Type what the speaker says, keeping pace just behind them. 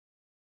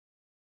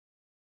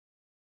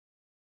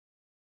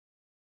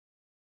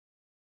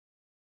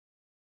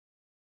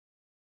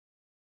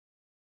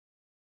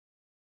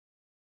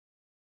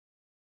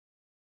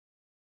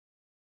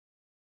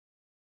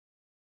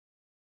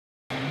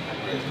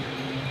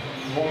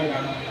Rolling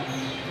on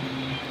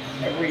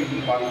every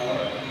body part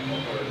over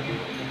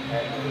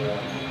head or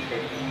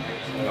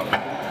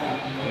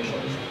only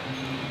shoulders.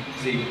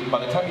 See, by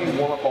the time you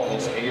warm up all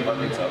this, A, your heart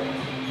rate's up,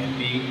 and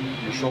B,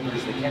 your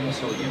shoulders, they can't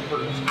necessarily get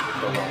hurt if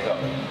they're warmed up.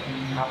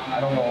 I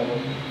don't know,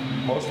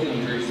 most of the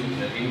injuries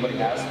that anybody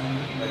has,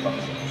 they're from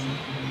the shoulders.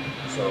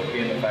 So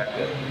being the fact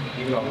that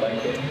even on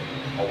leg day,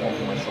 I'll warm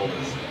up my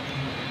shoulders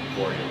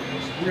before you.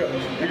 Really?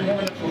 You're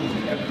warming the shoulders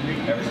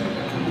Every single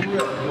time.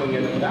 Really? Going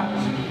into the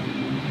battles.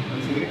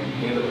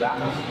 Into the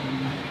battles.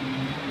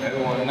 I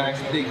don't want a nice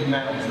big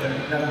mounds there.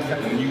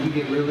 When you can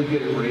get really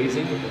good at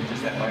raising,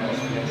 just that minus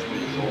against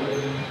your shoulder,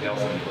 they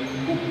also be like,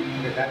 ooh,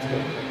 okay, that's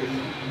good.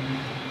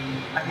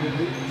 I can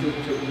do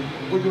so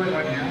we're doing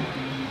right now.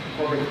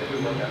 Before we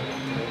work out.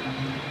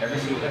 every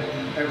single day.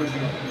 Every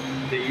single day.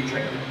 That you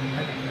train.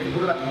 Okay,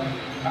 what about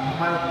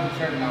my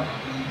concern about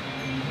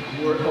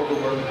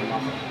overwork and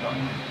muscle? No.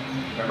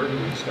 Remember,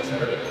 we discussed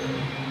that earlier. It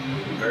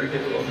would be very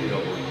difficult for you to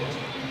overwork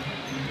muscle.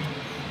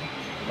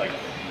 Like,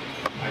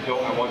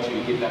 I want you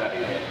to get that out of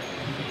your head.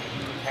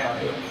 You can't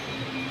do it.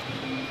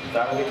 If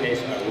that were the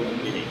case, I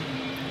wouldn't be.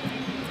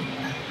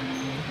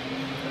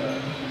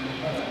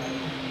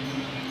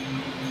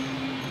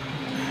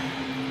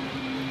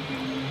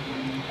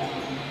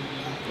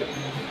 Yep.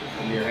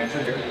 And your hands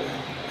are here.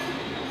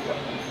 Yep.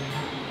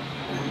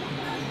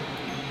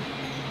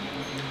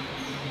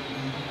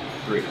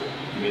 3.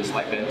 Give me a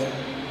slight bend.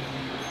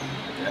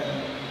 Okay.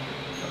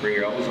 Now bring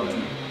your elbows onto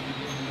me.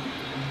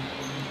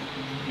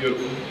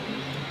 Beautiful.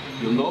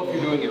 You'll know if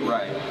you're doing it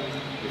right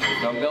if the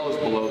dumbbell is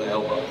below the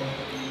elbow.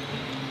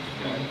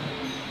 Okay.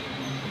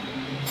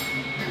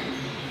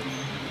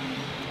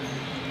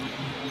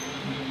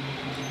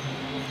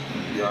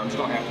 Your arms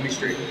don't have to be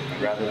straight.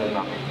 I'd rather them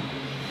not be.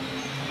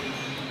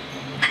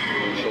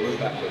 Roll your shoulders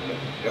back a little bit.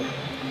 Yep.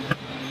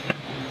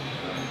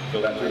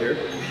 Feel that through here.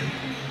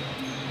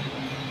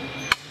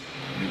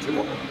 And 2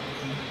 more.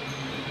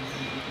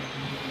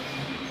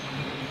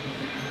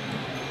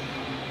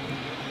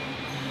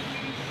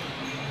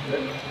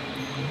 Good.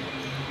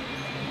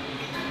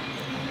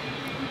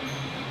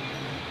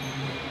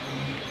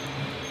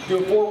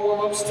 Doing 4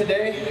 warm-ups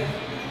today.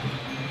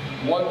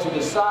 1 to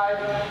the side,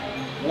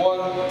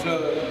 1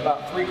 to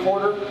about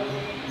 3/4,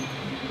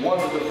 1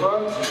 to the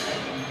front,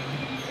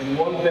 and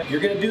 1 back. You're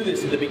going to do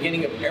this at the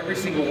beginning of every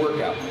single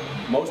workout.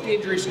 Most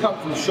injuries come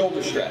from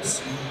shoulder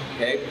stress.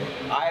 Okay?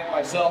 I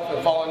myself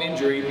have fallen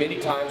injury many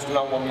times from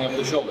not warming up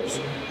the shoulders.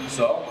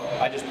 So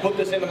I just put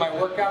this into my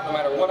workout. No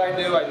matter what I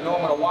do, I know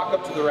I'm going to walk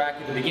up to the rack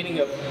at the beginning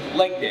of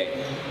leg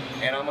day,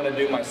 and I'm going to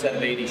do my set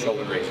of 80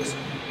 shoulder raises.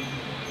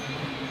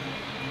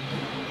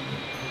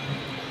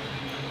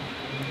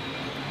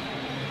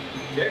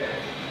 Okay.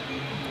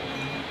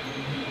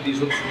 These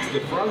hooks to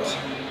the front,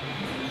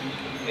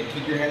 and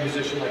keep your hand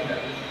position like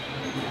that.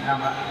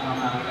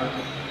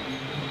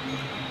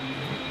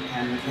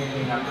 And the same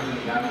thing I'm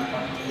bringing down in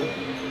front too.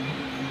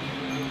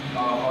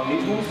 On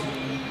these ones,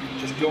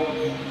 just don't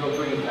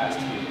bring them past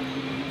you.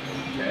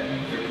 Okay?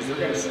 Because they're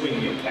going to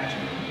swing you and catch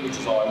them, which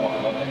is all I want. I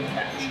want them to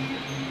catch.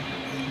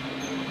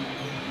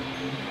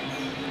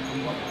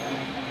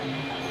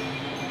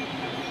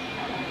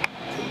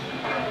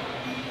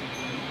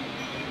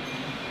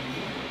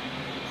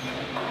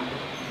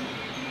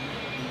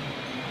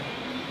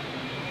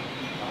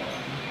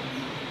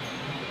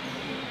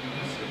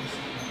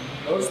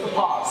 Notice the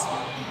pause.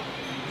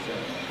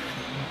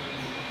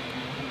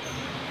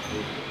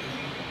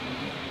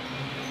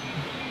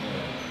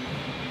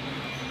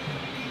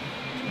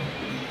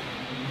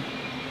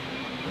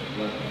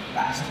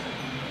 Fast.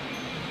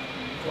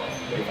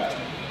 12. Way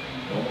faster.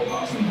 No more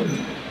pause.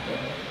 13.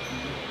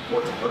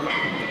 14.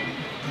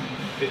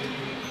 15.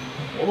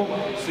 One more.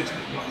 16.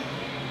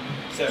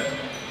 17.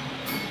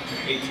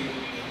 18.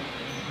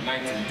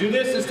 19. Do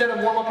this instead of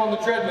warm up on the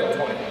treadmill.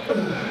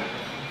 20.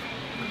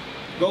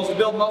 Goals to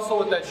build muscle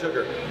with that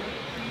sugar.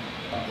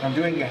 I'm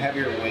doing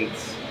heavier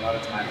weights a lot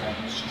of times.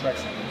 I'm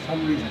stretching for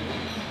some reason.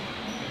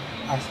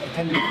 I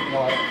tend to put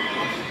more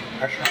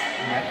pressure on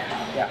my neck.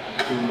 Yeah.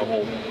 Doing the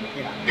whole.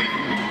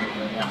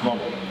 Yeah.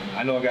 Normal.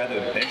 I know a guy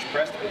that bench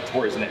pressed and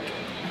tore his neck.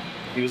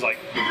 He was like,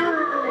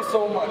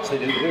 so much they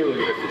didn't literally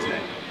rip his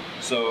neck.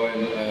 So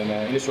in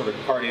any sort of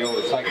cardio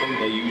or cycling,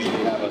 they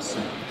usually have us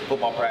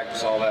football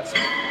practice, all that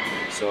stuff.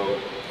 So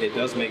it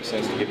does make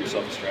sense to give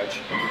yourself a stretch.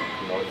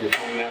 You know, if you're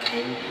pulling that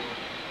thing,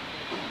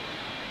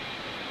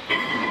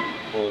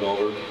 pull it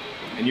over,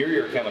 and you're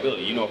your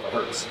accountability. You know if it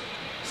hurts.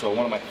 So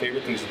one of my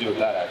favorite things to do with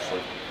that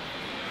actually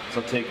is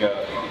I'll take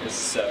a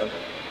 7.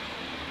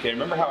 Okay,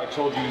 remember how I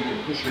told you you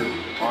can push your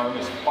arm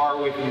as far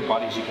away from your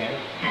body as you can?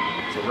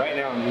 So right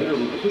now I'm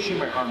literally pushing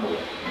my arm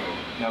away.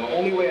 Now the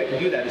only way I can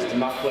do that is to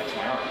not flex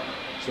my arm.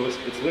 So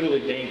it's literally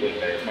dangling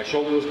there. If my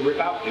shoulder was to rip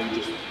out, it would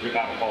just rip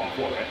out and fall on the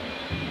floor, right?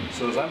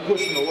 So as I'm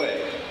pushing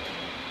away,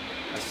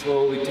 I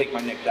slowly take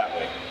my neck that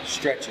way.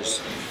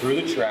 Stretches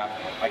through the trap.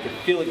 I can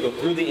feel it go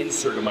through the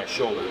insert of my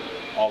shoulder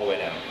all the way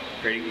down.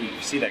 Great, you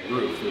can see that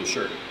groove through the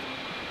shirt.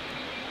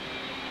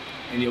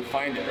 And you'll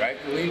find it, right?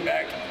 You lean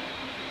back,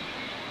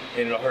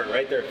 and it'll hurt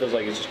right there. It feels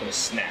like it's just gonna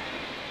snap.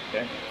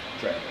 Okay?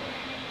 Try it.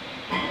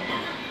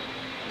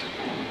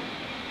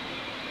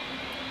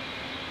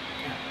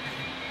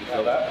 You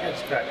feel that?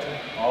 It's correct.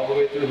 All the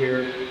way through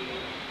here,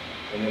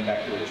 and then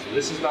back through here. So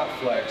this is not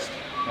flexed.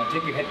 Now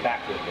take your head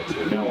back a little bit, so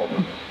you're now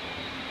over.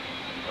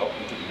 Nope,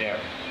 you took it down.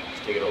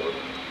 Just take it over.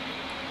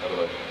 Other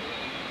way.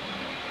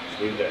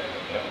 Just leave it there.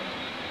 Yeah.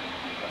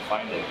 Now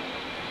find it.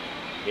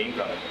 Game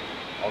coming.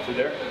 All through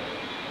there.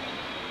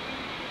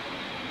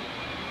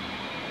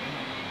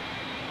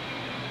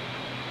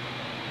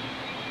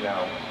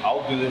 Now,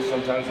 I'll do this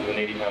sometimes with an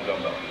 80-pound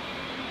dumbbell.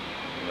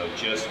 You know,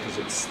 just because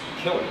it's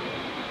killing me.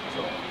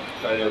 So,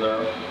 try the other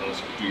arm, and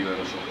let's do your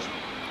other shoulders.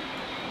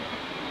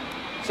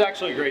 It's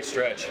actually a great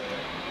stretch.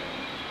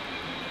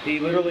 He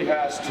literally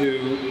has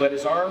to let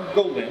his arm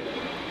go limp,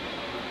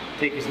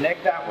 take his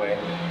neck that way,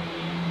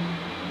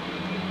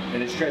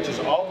 and it stretches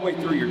all the way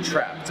through your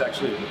trap.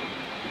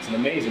 It's an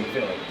amazing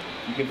feeling.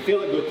 You can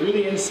feel it go through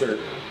the insert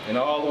and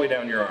all the way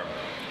down your arm.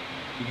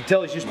 You can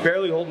tell he's just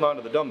barely holding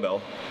onto the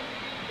dumbbell,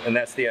 and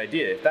that's the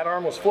idea. If that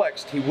arm was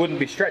flexed, he wouldn't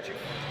be stretching.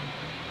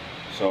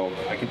 So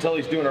I can tell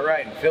he's doing it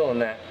right and feeling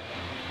that.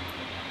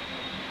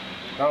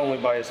 Not only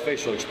by his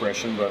facial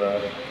expression,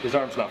 but his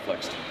arm's not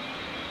flexed.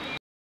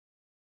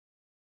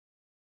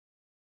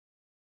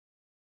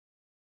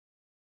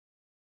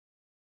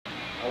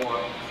 I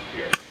want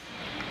here.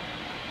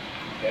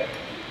 Okay.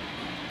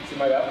 See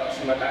my back?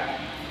 See my back?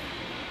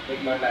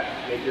 Make my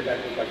back. Make your back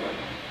look like mine.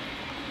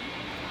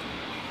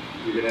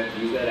 You're gonna have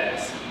to use that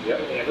ass. Yep.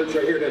 And it hurts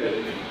right here,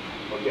 doesn't it?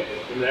 Okay.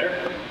 From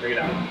there, bring it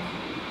out.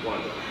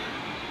 1,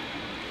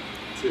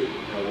 2.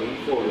 Now lean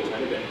forward,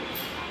 tiny bit.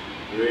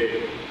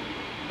 3.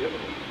 Yep.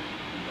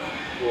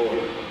 4.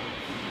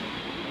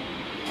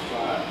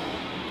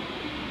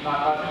 5.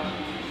 Not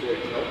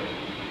 6. Nope.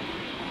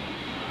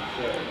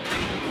 7.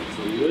 It's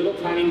a little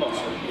tiny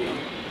muscle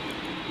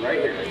right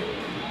here.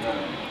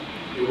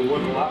 It will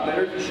work a lot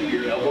better if you shoot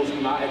your elbows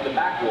not at the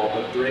back wall,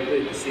 but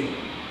directly at the ceiling.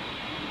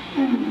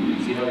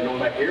 See how they're going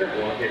back here?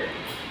 Or here.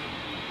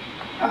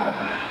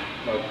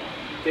 Now,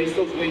 face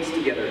those weights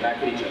together, back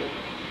at each other.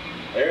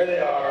 There they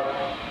are.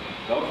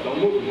 No, don't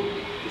move them.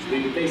 Just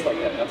leave your face like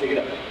that. Now take it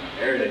up.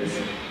 There it is.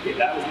 Okay,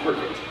 that was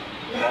perfect.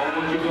 All the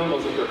ones you're doing,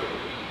 those are perfect.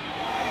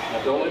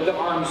 Now don't let the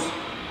arms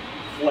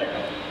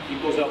flare.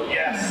 Keep those elbows.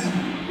 Yes!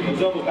 Get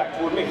those elbows back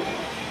toward me.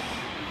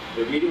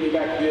 They're immediately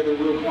back to the other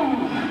room.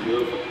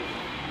 Beautiful.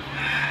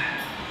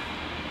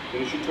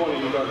 Finish your 20,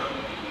 you're done.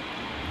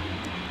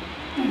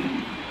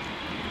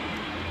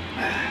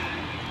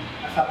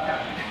 I stopped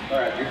counting.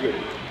 Alright, you're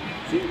good.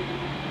 See?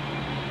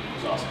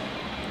 That's awesome.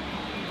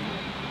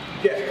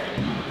 Okay.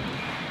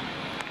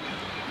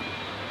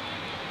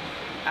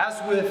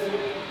 As with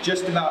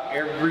just about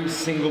every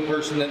single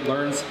person that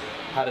learns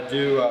how to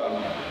do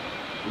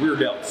rear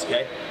delts,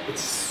 okay?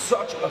 It's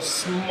such a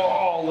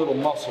small little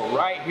muscle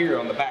right here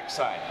on the back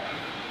side.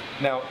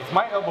 Now, if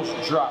my elbows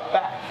drop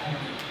back,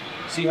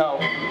 see how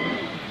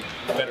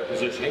better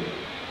positioning?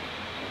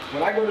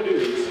 When I go to do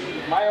this,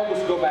 if my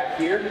elbows go back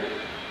here,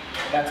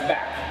 that's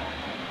back.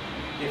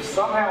 If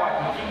somehow I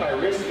can keep my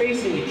wrists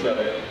facing each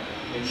other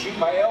and shoot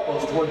my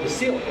elbows toward the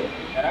ceiling,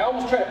 and I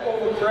almost try to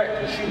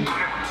overcorrect and shoot them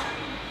out.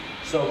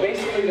 So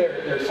basically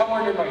they're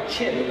somewhere near my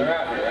chin when they're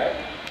out here, right?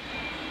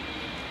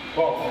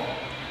 Boom.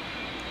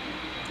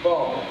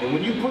 Boom. And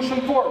when you push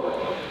them forward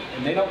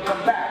and they don't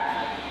come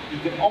back, you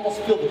can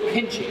almost feel the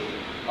pinching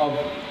of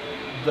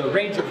the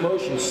range of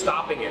motion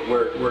stopping it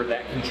where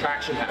that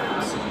contraction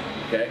happens.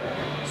 Okay?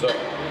 So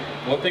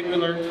one thing we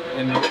learned,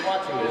 and if you're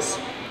watching this,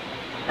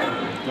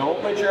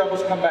 don't let your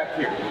elbows come back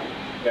here.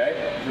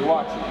 Okay? If you're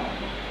watching.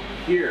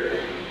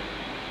 Here.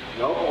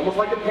 No, almost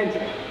like a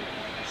pendulum.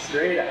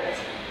 Straight out.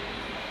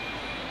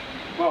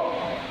 Boom.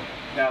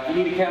 Now if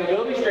you need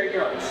accountability, straighten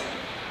your arms.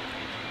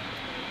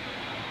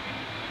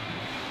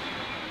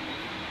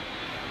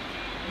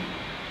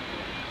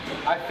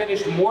 I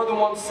finished more than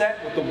one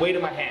set with the weight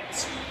of my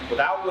hands,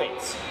 without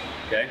weights,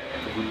 okay?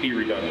 It would be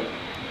redundant.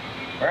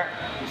 All right,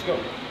 let's go.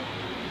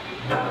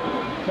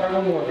 Try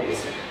one more of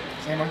these.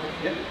 Same one?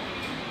 Yep.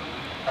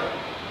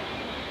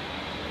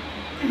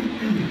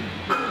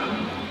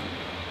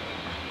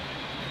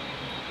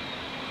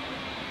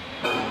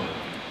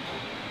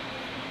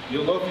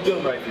 You'll know if you're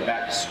doing right if your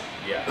back's,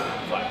 yeah,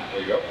 flat.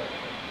 There you go.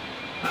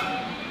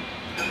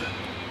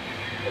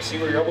 Now see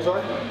where your elbows are?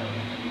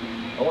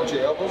 I want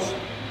your elbows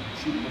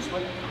shooting this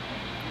way,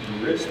 and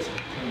your wrists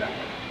turn that way.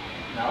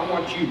 Now I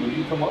want you, when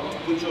you come up, to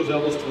push those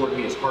elbows toward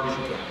me as hard as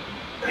you can.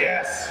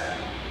 Yes!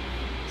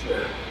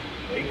 2.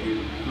 Thank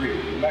you.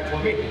 3. Come back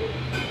toward me.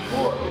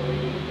 4.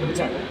 Every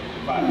time.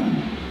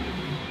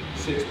 5.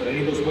 6. But I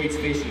need those weights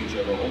facing each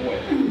other the whole way.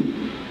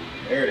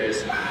 There it is.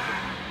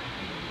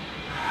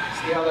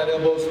 See how that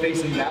elbow is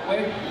facing that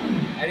way?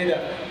 I need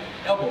that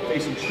elbow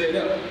facing straight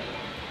up.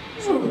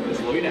 So I'm going to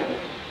slow you down.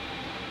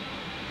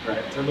 All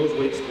right, turn those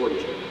weights toward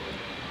each other.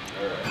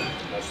 All right,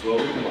 now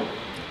slowly come up.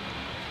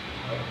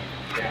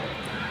 Up, down.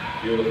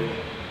 Beautiful.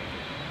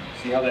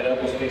 See how that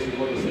elbow's facing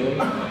toward the ceiling?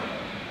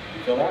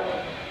 You feel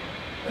that?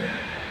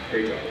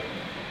 Great job.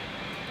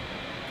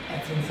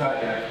 That's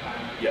inside there.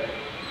 Yeah.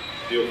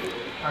 Beautiful.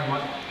 All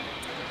right,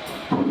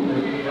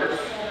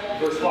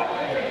 Reverse fly.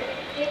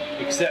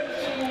 Except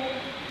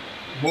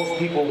most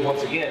people,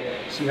 once again,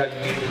 see how you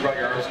immediately brought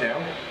your arms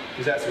down?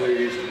 Because that's the way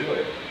you're used to doing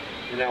it.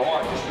 From now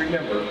on, just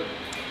remember,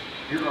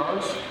 your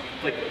arms,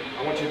 like,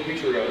 I want you to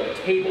picture a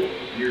table,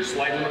 and you're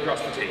sliding them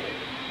across the table.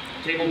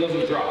 The table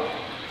doesn't drop,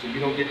 so you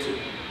don't get to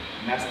it.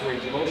 And that's the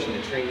range of motion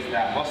that trains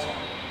that muscle.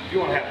 If you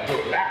want to have it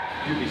go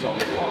back, do these all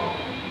day long,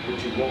 but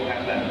you won't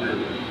have that rear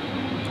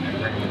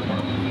and regular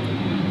part.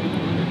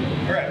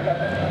 All right.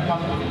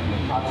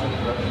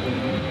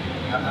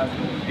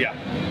 Yeah.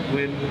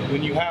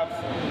 When you have,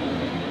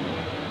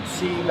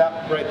 see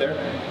that right there?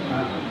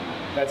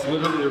 That's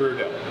literally the rear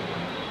delt.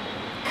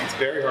 It's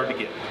very hard to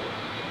get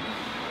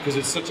because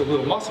it's such a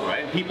little muscle,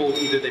 right? And people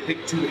either they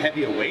pick too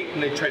heavy a weight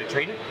and they try to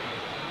train it,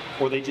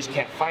 or they just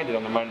can't find it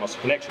on their mind-muscle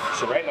connection.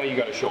 So right now you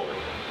got a shoulder.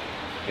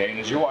 Okay, and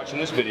as you're watching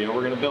this video,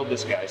 we're gonna build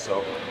this guy.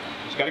 So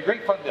he's got a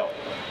great front delt,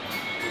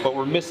 but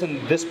we're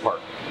missing this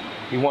part.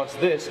 He wants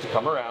this to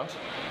come around,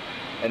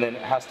 and then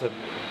it has to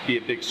be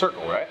a big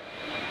circle, right?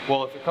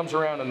 Well, if it comes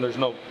around and there's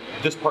no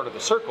this part of the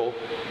circle,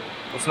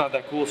 it's not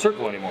that cool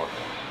circle anymore.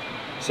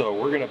 So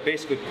we're gonna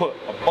basically put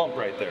a bump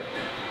right there.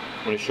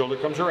 When his shoulder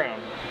comes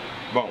around,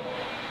 boom.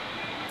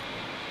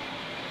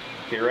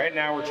 Okay, right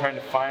now we're trying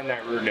to find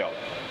that rear delt.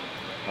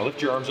 Now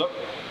lift your arms up.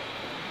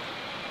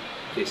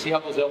 Okay, see how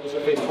those elbows are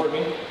faced toward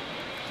me?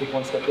 Take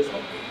one step this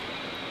way.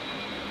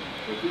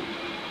 Thank you.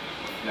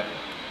 Now,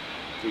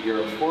 take your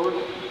arms forward.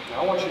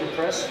 Now I want you to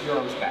press your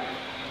arms back.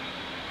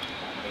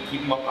 And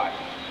keep them up high.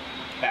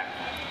 Back.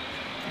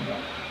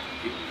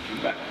 Keep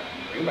them back.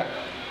 Bring them back.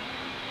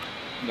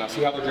 Now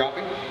see how they're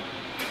dropping?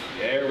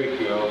 There we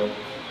go.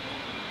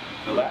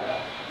 Feel that?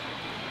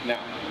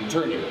 Now, you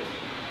turn you.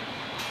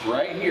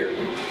 Right here.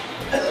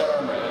 That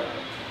arm right there.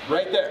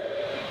 Right there.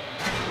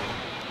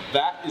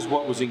 That is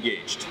what was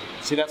engaged.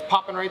 See that's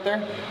popping right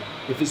there?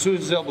 If as soon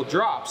as his elbow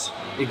drops,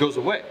 it goes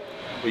away.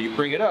 But you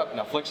bring it up,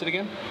 now flex it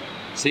again.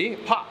 See,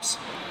 it pops.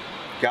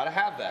 Gotta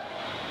have that.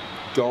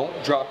 Don't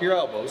drop your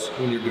elbows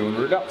when you're doing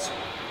rear delts.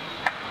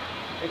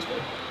 Thanks,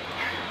 man.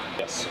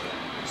 Yes.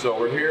 So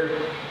we're here,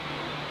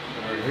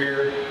 and we're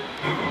here,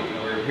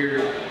 and we're here,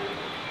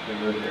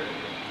 and we're here.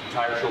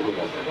 Entire shoulder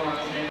bone.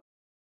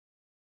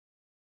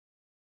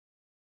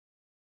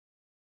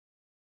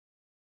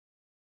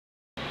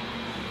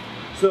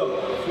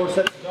 So, 4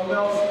 sets of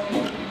dumbbells.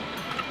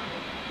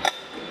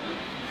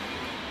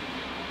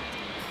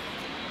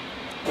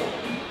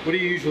 What do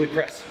you usually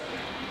press?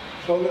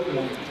 Shoulder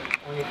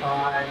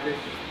 25-ish.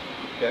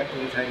 Okay.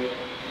 Really tight.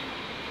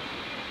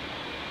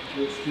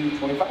 Let's do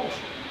 25-ish.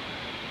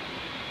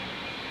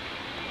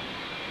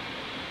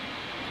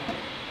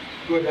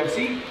 Go ahead and have a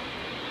seat.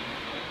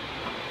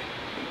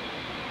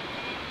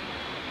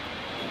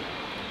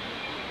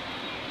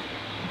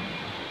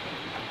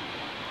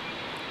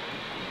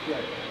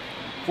 Good.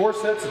 4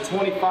 sets of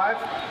 25.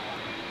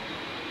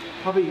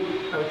 Probably,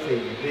 I would say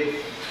this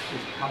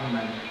is probably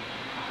my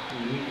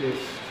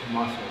weakest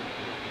muscle.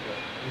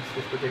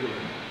 This particular.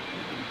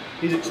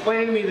 He's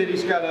explaining to me that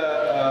he's got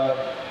a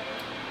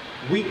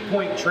weak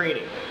point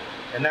training,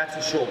 and that's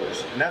his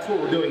shoulders, and that's what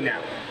we're doing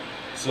now.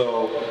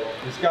 So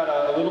he's got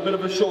a little bit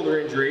of a shoulder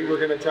injury. We're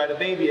going to try to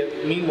baby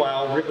it,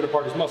 meanwhile ripping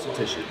apart his muscle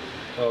tissue.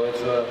 So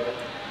it's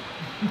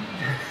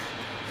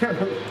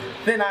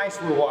thin ice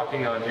we're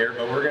walking on here,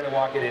 but we're going to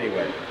walk it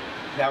anyway.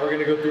 Now we're going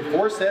to go through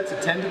 4 sets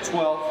of 10 to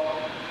 12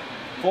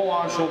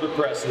 full-on shoulder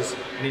presses,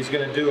 and he's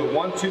going to do a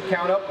 1-2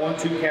 count up,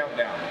 1-2 count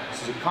down.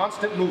 This is a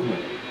constant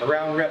movement.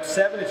 Around rep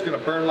 7, it's going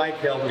to burn like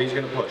hell, but he's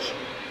going to push.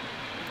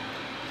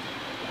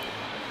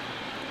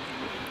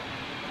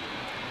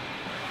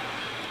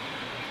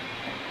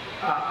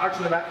 Arch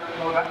in the back,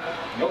 lower back.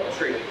 Nope,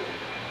 straight.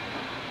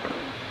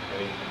 I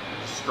mean,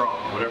 strong,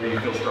 whatever you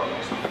feel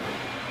strongest.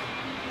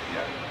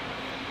 Yeah.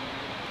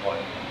 1,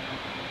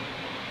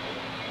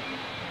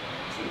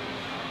 2,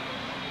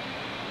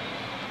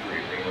 3,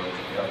 bring those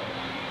up.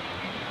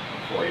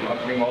 4, you don't have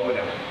to bring them all the way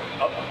down.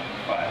 Up,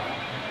 5,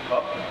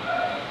 up,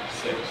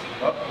 6,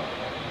 up,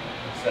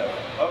 7,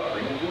 up,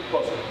 bring them a little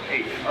closer.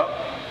 8, up,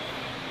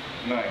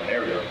 9,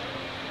 there we go.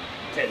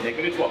 10, take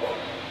it to 12.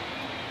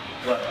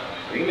 11,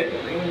 bring them in,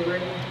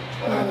 bring them.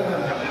 12.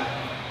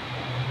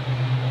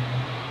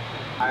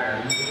 Higher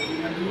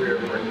and rear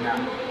bring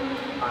down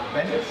on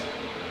benches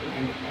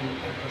and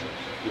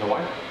push-ups. You know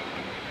why?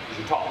 Because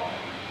you're tall.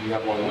 You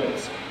have long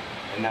limbs,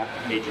 and that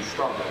made you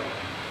stronger.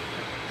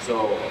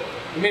 So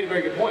he made a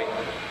very good point.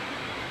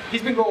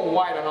 He's been going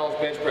wide on all his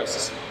bench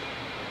presses,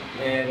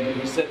 and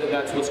he said that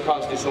that's what's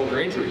caused his shoulder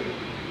injury.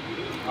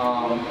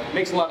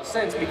 Makes a lot of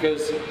sense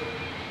because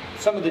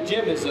some of the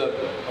gym is a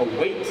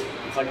weight.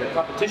 It's like a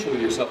competition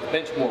with yourself to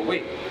bench more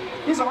weight.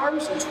 His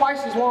arms are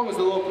twice as long as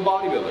the local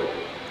bodybuilder.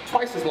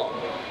 Twice as long.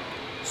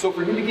 So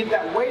for him to get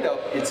that weight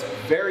up, it's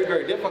very,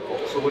 very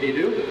difficult. So what do?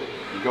 You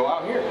go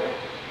out here.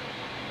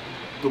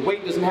 The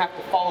weight doesn't have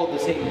to follow the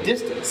same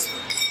distance,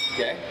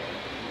 okay?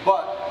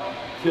 But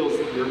kills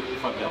your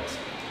front delts.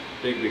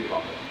 Big, big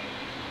problem.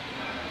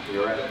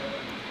 You all right?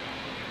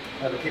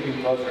 To keep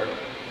him closer.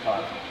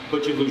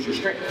 but you lose your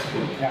strength.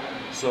 Yeah.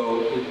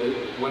 So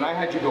when I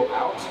had you go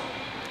out,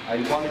 I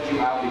wanted you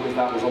out because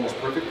that was almost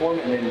perfect form,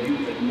 and then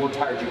the more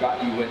tired you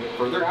got, you went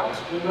further out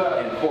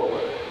and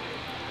forward.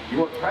 You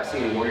weren't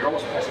pressing anymore, you're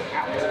almost pressing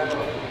out.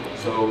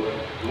 So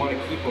you want to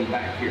keep them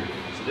back here.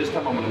 So this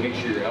time I'm going to make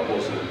sure your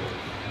elbows are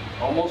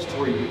almost to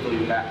where you can feel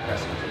your back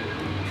pressing.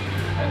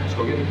 Okay, let's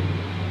go get it.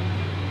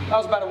 That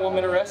was about a 1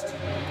 minute rest.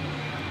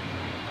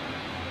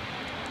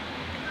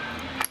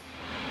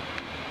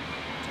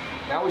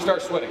 Now we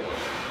start sweating. 1,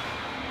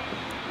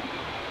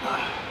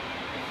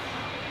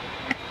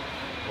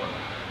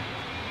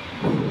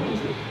 2,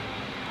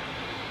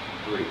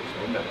 3,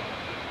 slow down.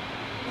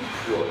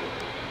 4,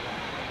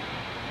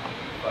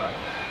 5,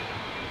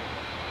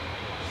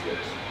 6,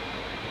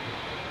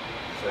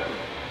 7,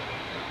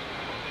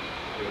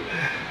 8.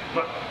 Come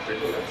on, straight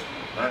to the left.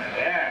 9,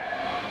 yeah.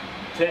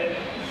 10,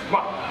 come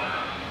on.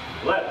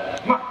 11,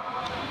 come on.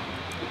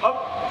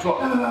 Up,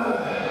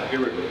 12. Here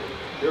we go.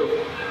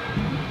 Beautiful.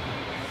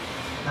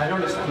 I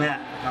noticed on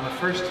that, on the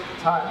first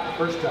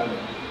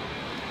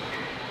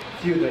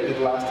few that I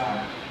did last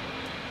time,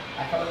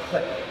 I felt a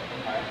click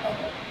in my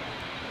elbow.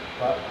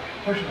 But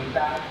pushing it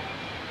back, I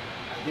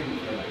didn't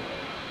feel it.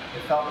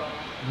 It felt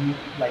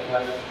like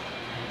less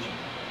tension.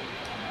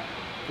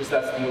 Because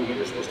that's the movement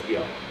you're supposed to be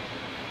on.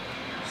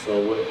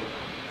 So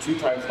 2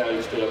 times now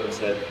you stood up and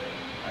said,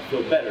 I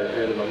feel better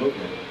during my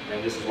movement,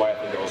 and this is why I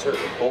think I was hurt.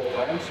 Both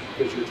times,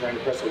 because you were trying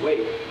to press a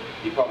weight,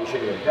 you probably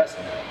shouldn't have been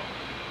pressing that.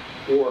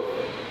 Or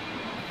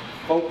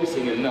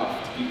focusing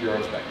enough to keep your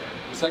arms back there.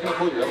 The second I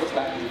pull your elbows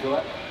back, did you feel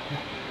that?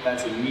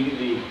 That's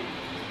immediately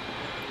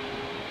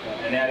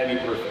anatomy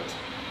perfect.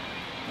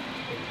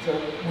 So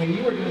when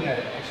you were doing that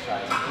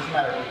exercise, it doesn't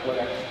matter what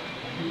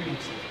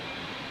exercise,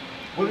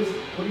 what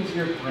is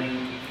your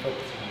brain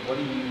focusing on? What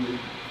are you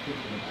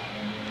thinking about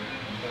when you're in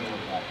the middle of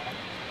that?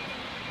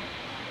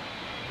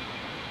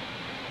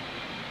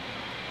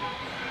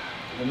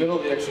 In the middle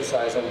of the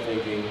exercise, I'm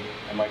thinking,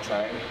 am I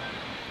trying?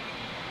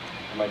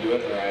 Am I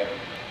doing it right?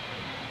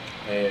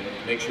 And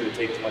make sure to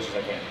take as much as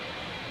I can.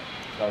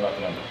 It's not about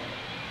the number.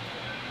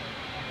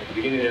 At the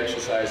beginning of the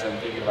exercise, I'm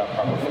thinking about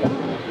proper form,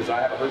 because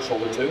I have a hurt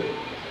shoulder too.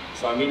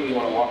 So I immediately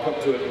want to walk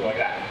up to it and go like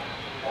that.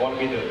 I want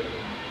to be the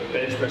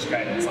bench press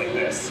guy that's like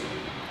this.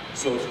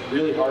 So it's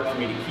really hard for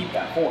me to keep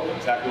that form,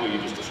 exactly what you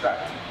just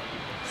described.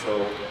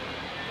 So,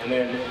 and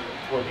then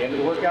toward the end of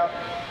the workout,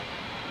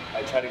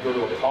 I try to go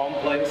to a calm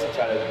place. I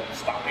try to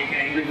stop making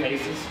angry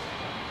faces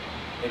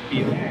and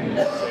be a man.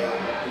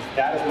 Is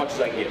that as much as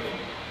I give?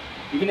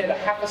 Even at a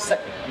half a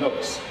second,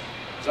 notice.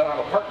 Because I don't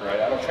have a partner, I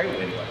don't train with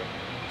anybody.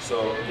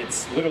 So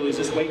it's literally, is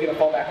this weight gonna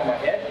fall back on my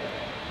head?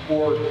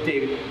 Or,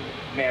 David,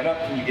 man up,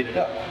 can you get it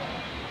up?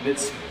 And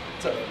it's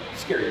a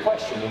scary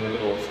question in the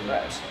middle of some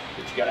reps,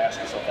 but you gotta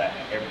ask yourself that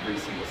every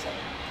single second.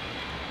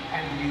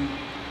 And you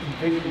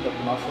envision the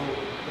muscle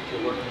that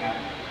you're working at,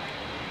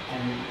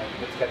 and like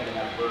it's getting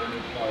that burn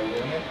while you're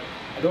doing it?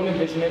 I don't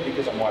envision it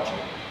because I'm watching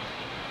it.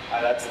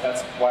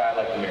 That's why I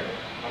like the mirror.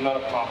 I'm not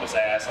a pompous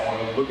ass. I want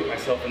to look at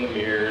myself in the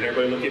mirror and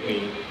everybody look at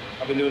me.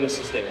 I've been doing this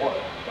since day 1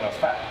 when I was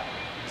fat.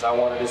 Because I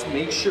wanted to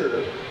make sure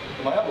that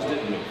my elbows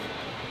didn't move.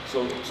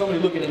 So somebody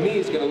looking at me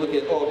is going to look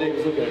at, oh,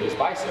 David's looking at his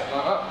bicep.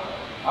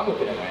 I'm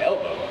looking at my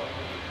elbow,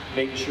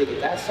 making sure that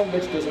that son of a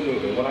bitch doesn't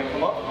move. And when I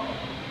come up,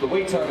 the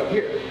weights aren't up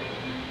here.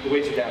 The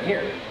weights are down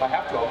here. If I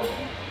have to, I'll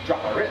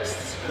drop my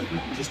wrists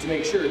just to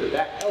make sure that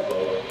that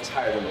elbow is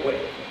higher than the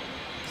weight.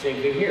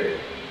 Same thing here.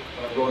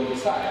 When I'm going to the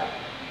side.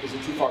 Is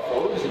it too far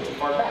forward? Is it too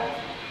far back?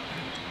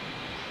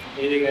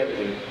 Anything and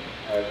everything.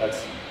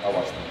 I'll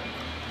watch them.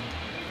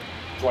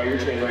 That's why you're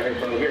training right here in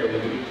front of the mirror.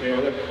 We'll train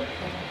over there.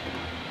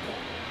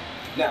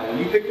 Now, when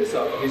you pick this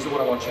up, this is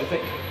what I want you to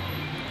think.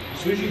 As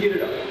soon as you get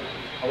it up,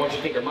 I want you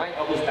to think, are my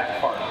elbows back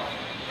far enough?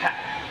 Pat,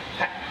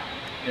 pat.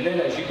 And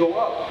then as you go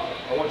up,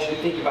 I want you to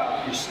think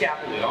about your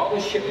scapula and all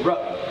this shit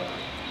rubbing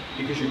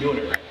because you're doing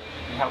it right.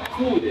 And how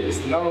cool it is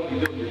to not only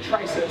build your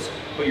triceps,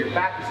 but your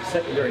back as a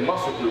secondary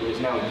muscle group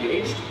is now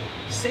engaged,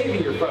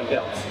 saving your front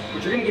delts,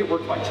 which are going to get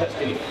worked by chest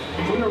anyway.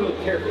 So we don't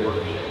really care if we're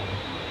working it,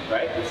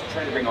 right? We're just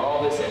trying to bring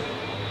all this in.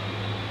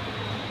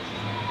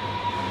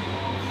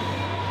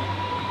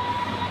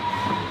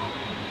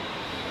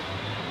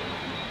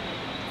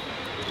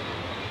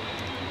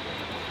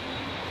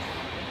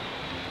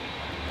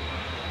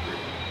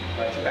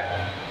 Let your back.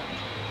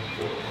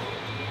 4,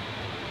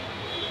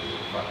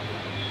 5,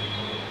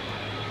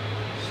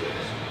 6,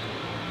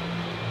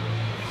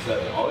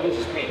 7. All it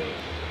is pain.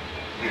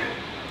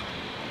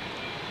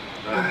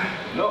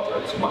 No,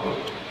 that's come on.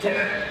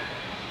 10.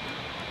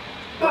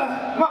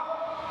 Come on.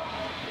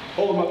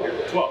 Hold them up here.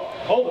 12.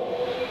 Hold them.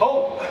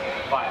 Hold them.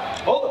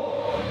 5. Hold them.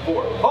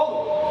 4.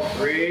 Hold them.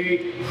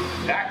 3.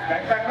 Back,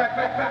 back, back, back,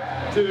 back, back.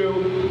 2.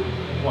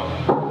 1.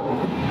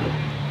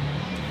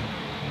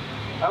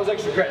 That was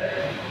extra credit.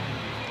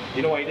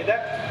 You know why you did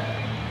that?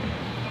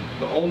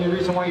 The only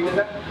reason why you did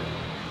that?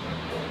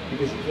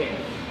 Because you can.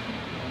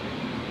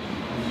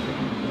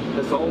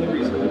 That's the only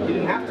reason. You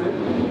didn't have to.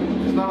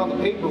 It's not on the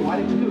paper. Why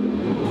did you do it?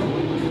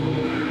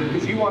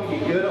 Because you want to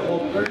be good at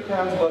holding 30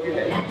 pounds above your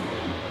head.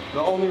 The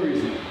only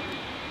reason.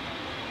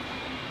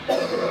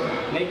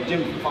 Make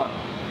gym fun.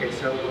 Okay,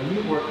 so when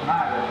I work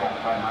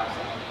out by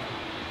myself,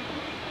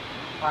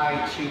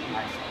 I cheat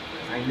myself.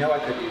 I know I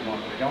could do more,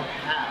 but I don't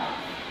have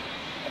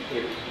a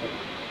theory.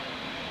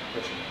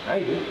 Now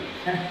you do.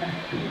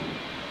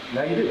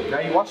 Now you do. Now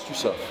you watched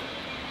yourself.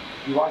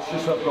 You watched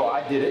yourself go,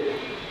 I did it.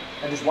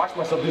 I just watched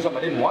myself do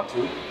something I didn't want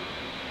to.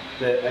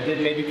 That I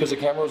did maybe because the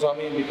camera was on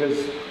me and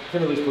because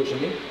KImmerle's pushing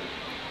me.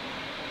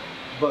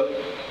 But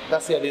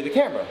that's the idea of the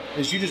camera,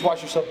 is you just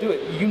watch yourself do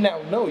it. You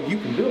now know you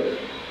can do it.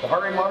 The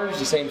heart rate monitor is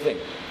the same thing.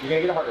 You're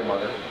gonna get a heart rate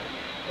monitor.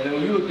 And then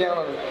when you look down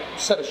on a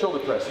set of shoulder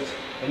presses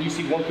and you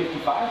see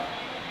 155,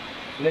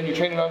 and then you're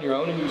training on your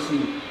own and you see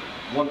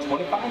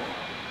 125,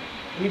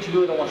 it means you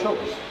really don't want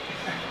shoulders.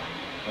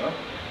 You know?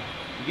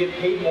 You get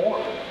paid more.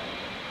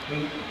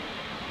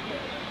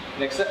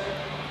 Next set.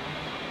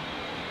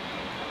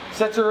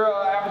 Sets are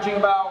averaging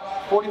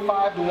about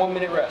 45 to 1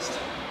 minute rest.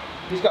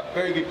 He's got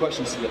very good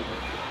questions today.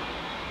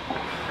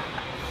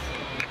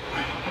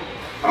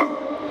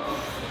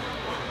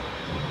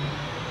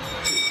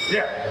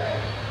 Yeah.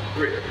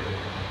 3,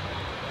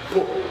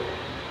 4,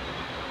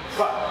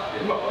 5.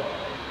 Come on.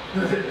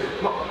 6.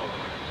 Come on.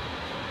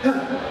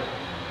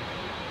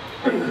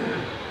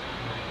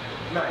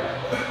 9,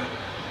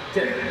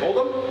 10. Hold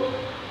them.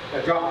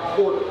 Now drop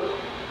 4.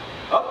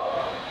 Up.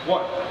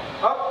 1.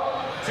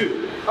 Up.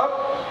 2. Up.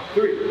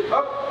 3.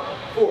 Up.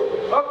 4.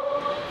 Up.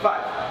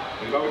 5.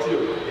 Think about what you're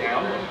doing.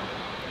 Down.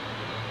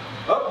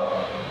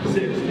 Up.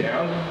 6.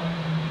 Down.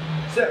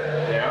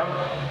 7. Down.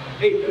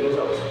 8. Bend those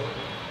elbows.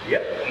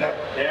 Yep.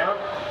 Down.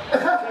 10.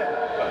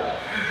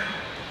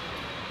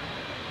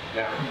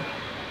 Now.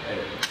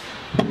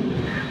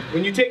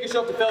 When you take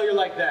yourself to failure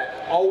like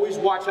that, always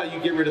watch how you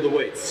get rid of the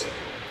weights.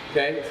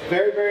 Okay? It's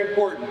very, very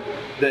important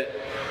that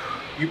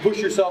you push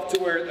yourself to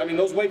where, I mean,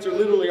 those weights are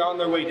literally on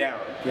their way down,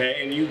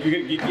 okay? And you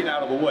get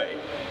out of the way.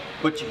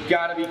 But you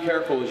gotta be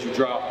careful as you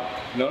drop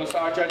them. Notice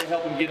how I tried to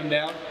help them get them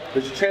down?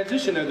 There's a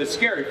transition there that's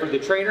scary for the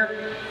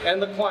trainer and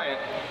the client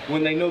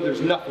when they know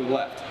there's nothing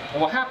left.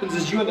 And what happens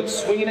is you end up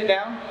swinging it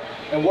down,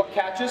 and what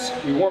catches?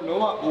 We warmed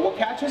them up, but what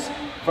catches?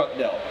 Front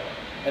delt.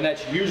 And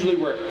that's usually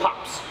where it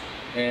pops.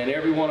 And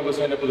every one of us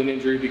end up with an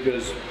injury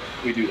because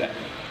we do that.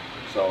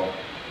 So,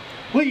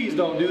 please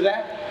don't do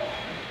that.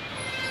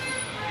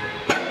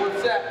 Fourth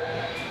set.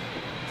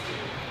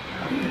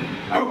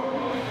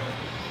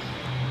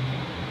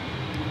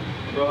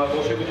 Bro, that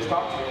bullshit we just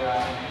talked?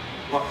 Yeah.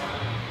 Come on.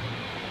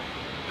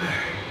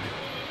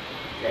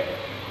 Okay.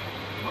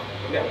 Come on.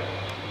 Come down.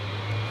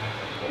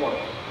 Come on.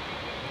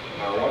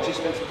 Now, I want you to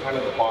spend some time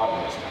at the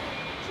bottom this time.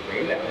 So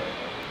bring it down.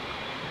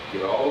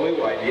 Get all the way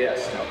wide.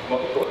 Yes. Now come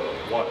up the court.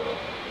 1,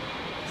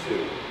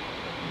 2,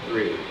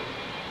 3.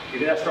 Give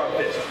me that strong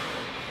fist.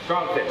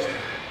 Strong fist.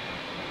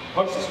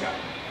 Punch this guy.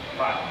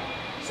 5,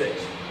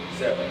 6,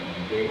 7,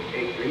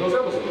 8. Bring those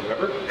elbows in,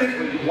 remember? That's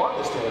what you want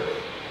this to hurt.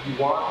 You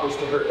want this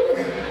to hurt.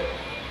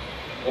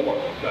 One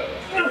more. Good.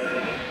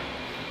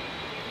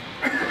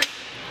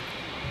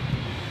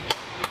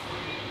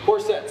 4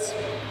 sets.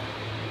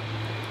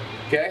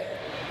 Okay?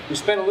 We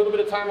spent a little bit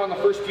of time on the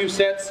first few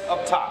sets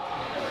up top.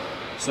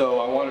 So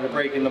I wanted to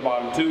break in the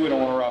bottom 2. We don't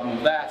want to rob them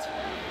of that.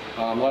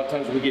 A lot of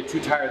times when we get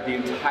too tired, the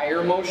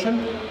entire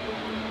motion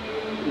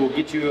will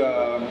get you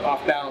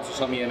off balance or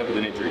something, you end up with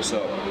an injury.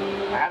 So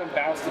I had him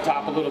bounce the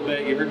top a little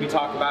bit. You heard me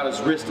talk about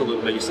his wrist a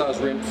little bit. You saw his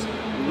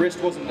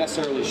wrist wasn't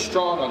necessarily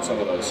strong on some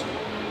of those.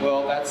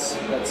 Well, it's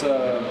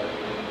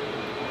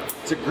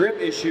a grip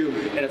issue,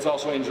 and it's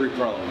also injury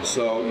prone.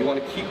 So you want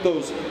to keep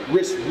those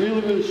wrists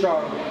really, really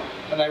strong.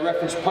 And I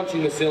reference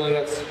punching the ceiling.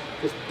 That's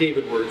just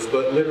David words,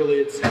 but literally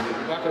you're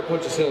not going to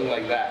punch the ceiling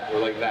like that or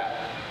like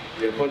that.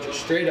 You're going to punch it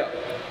straight up.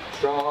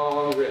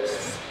 Strong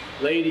wrists.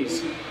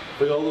 Ladies,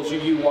 for those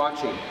of you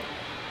watching,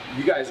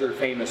 you guys are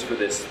famous for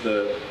this,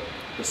 the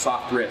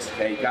soft wrist,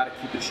 okay? You gotta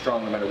keep it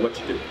strong no matter what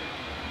you do.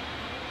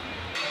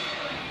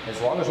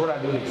 As long as we're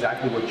not doing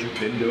exactly what you've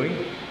been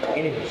doing,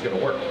 anything's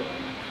gonna work.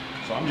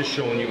 So I'm just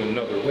showing you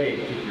another way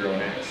to kick your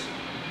own ass.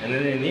 And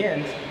then in the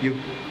end,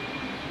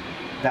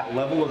 that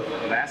level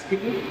of ass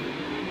kicking,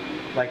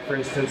 like for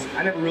instance,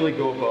 I never really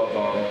go above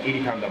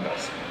 80-pound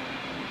dumbbells.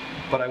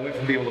 But I went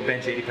from being able to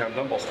bench 80-pound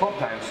dumbbells 12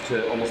 times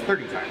to almost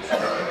 30 times.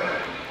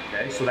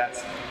 Okay, so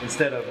that's,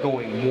 instead of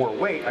going more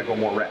weight, I go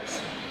more reps.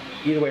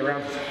 Either way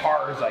around, as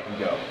hard as I can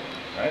go,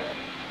 right?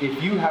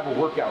 If you have a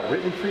workout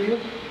written for you,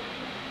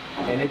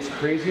 and it's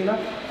crazy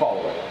enough,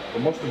 follow it,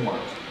 but most of them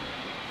aren't.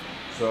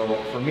 So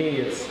for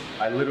me,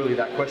 I literally,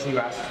 that question you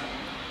asked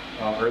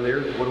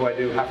earlier, what do I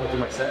do halfway through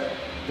my set?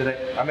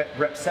 I'm at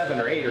rep 7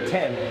 or 8 or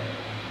 10,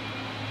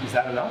 is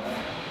that enough?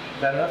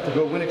 Is that enough to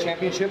go win a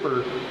championship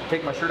or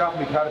take my shirt off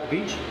and be proud at the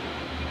beach?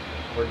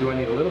 Or do I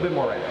need a little bit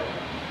more right now?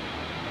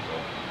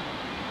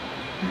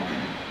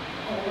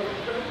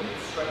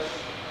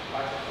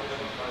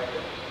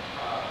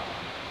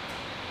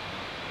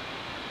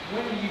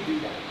 When do you do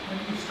that? When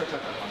do you stretch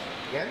out that muscle?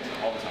 The end?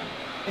 All the time.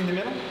 In the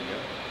middle?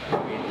 Yeah. I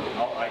mean,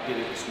 I did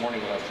it this morning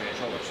when I was training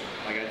shoulders.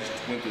 Like I just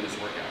went through this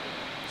workout.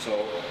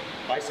 So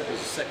bicep is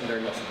a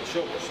secondary muscle to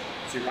shoulders.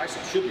 So your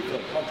bicep should be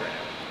feeling pumped right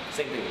now.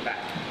 Same thing with back.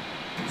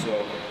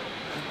 So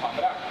pop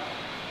it out.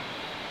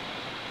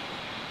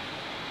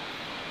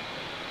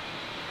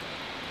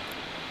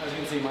 As you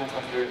can see, mine's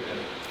much bigger than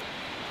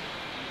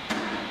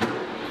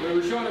we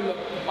were showing him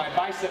my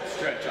bicep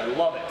stretch. I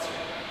love it.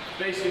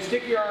 Basically,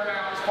 stick your arm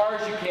out as far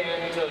as you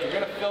can until you're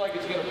going to feel like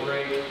it's going to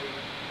break.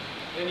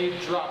 Then you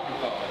drop your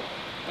thumb.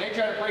 Then you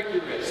try to break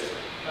your wrist.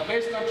 Now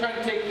basically, I'm trying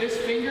to take this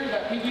finger,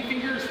 that pinky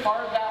finger, as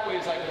far that way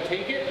as I can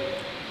take it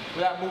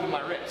without moving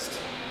my wrist.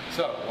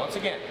 So, once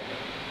again,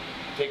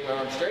 take my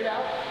arm straight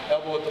out,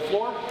 elbow at the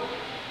floor,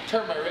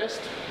 turn my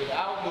wrist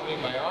without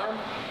moving my arm,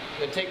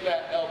 then take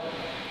that elbow.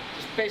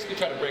 Just basically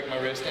try to break my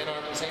wrist and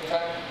arm at the same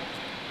time.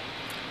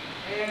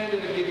 And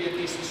it'll give you a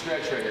decent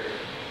stretch right here.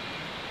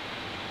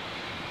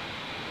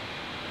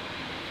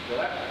 Feel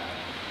that?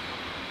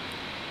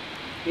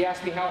 He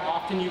asked me how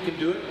often you can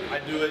do it. I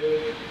do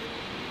it,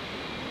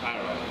 I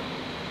don't know,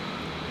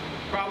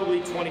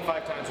 probably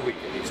 25 times a week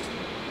at least.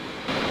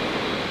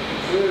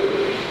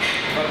 2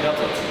 front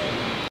deltas.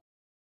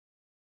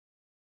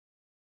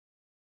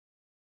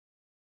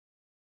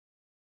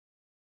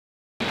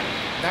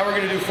 Now we're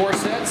going to do 4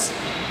 sets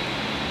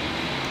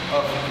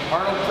of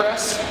Arnold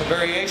press, the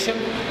variation.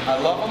 I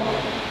love them.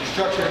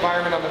 Structured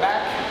environment on the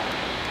back.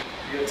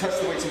 You're going to touch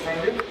the weights in front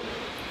of you.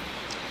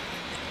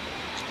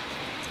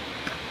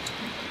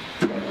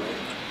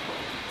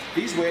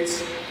 These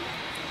weights,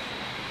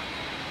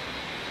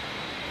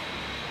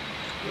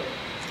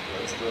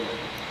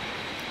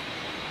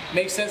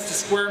 makes sense to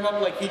square them up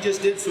like he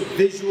just did, so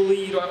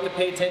visually you don't have to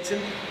pay attention.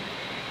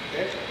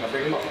 Okay, now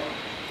bring them up.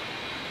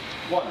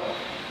 1,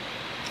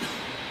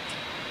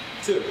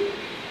 2,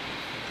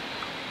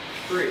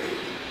 3,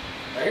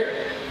 right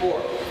here,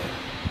 4,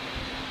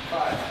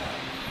 5,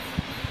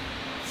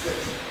 6,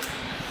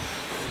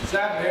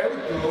 7, there we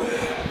go,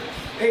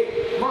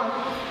 8, come on,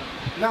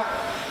 9,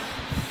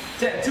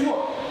 10, 2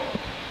 more,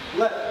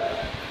 11,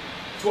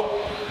 12.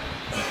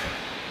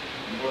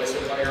 Boy, so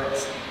it's on your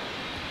arms.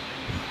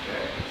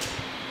 Okay.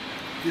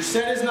 Your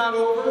set is not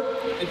over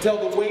until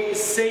the weight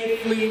is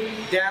safely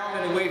down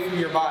and away from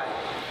your body.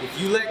 If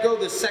you let go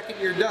the second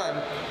you're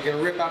done, you're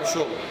going to rip out a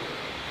shoulder.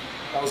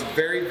 That was a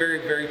very, very,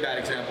 very bad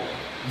example.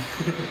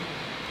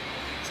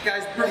 This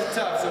guy's pretty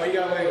tough, so he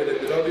got away with it,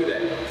 but don't do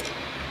that.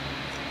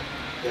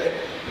 Okay?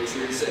 Make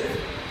sure you're safe.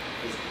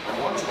 I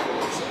want you to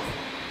hold yourself.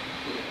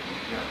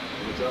 Now,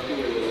 I'm going to drop your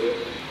weight a little bit.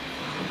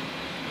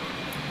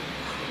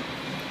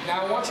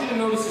 Now, I want you to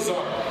notice his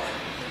arm.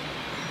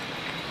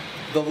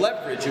 The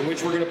leverage in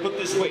which we're going to put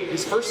this weight.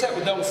 His first set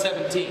was done with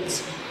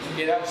 17s.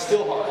 Okay, that was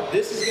still hard.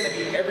 This is going to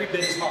be every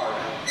bit as hard.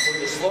 We're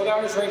going to slow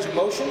down his range of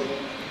motion,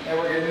 and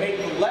we're going to make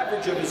the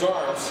leverage of his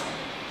arms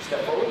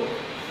step forward.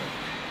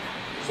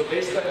 So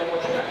basically, I don't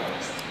want your back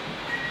arms.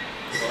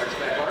 So arch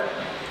back hard.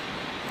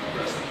 Now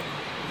press them.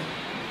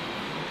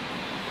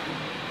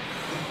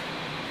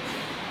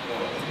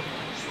 1,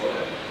 slow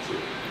down. 2,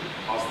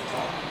 pause the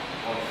top.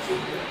 1, 2,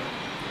 3.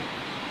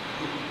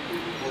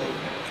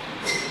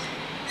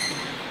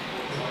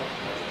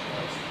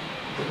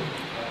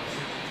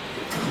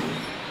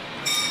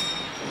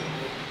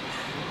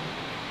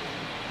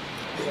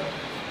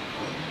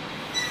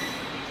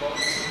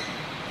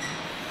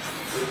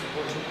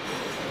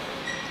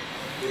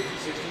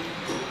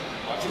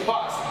 Watch your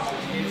pause.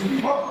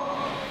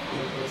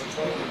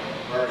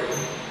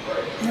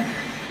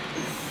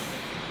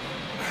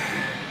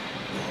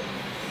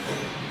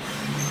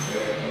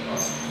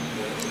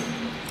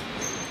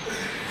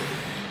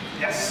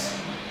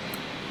 Yes.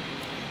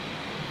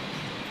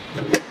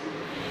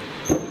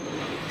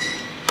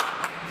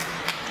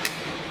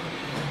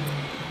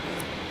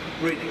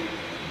 Breathing.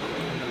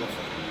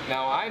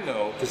 Now I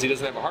know, because he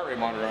doesn't have a heart rate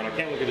monitor on, I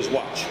can't look at his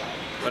watch.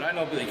 But I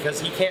know because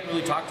he can't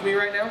really talk to me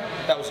right now,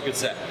 that was a good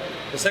set.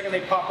 The second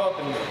they pop up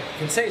and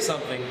can say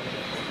something,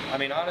 I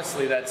mean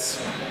honestly that's,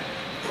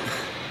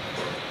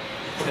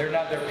 their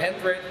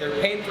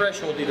pain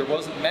threshold either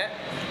wasn't met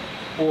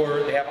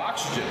or they have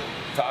oxygen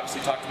to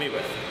obviously talk to me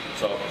with.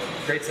 So,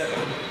 great set.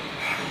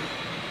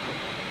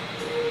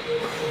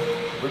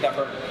 Where'd that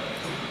burn?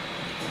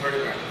 Where'd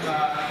it burn?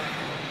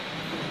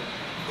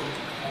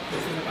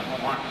 This isn't my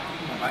whole arm,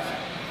 my bicep.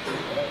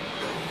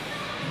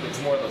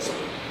 It's more of those.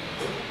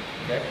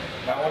 Okay?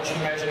 Now I want you to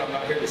imagine I'm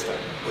not here this time.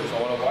 So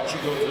I want to watch you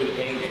go through the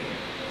pain game.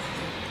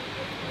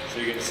 So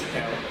you're going to sit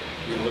down,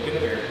 you're going to look in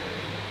the mirror,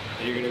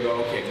 and you're going to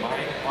go, okay,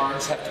 my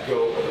arms have to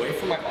go away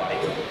from my body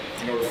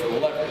in order for the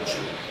leverage,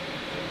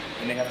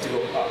 and they have to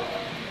go up.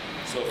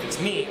 So if it's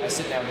me, I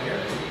sit down here,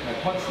 and I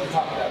punch from the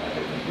top of that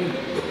window.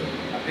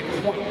 I pick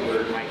a point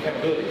where my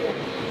accountability point,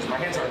 because my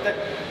hands aren't there,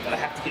 that I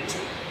have to get to.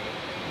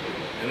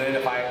 And then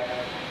if I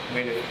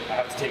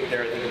have to take it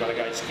there, I think about a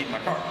guy just keeping my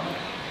car.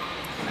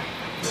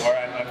 Or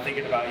I'm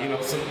thinking about, you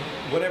know, some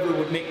whatever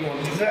would make me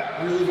want to do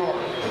that really hard.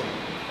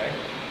 Okay?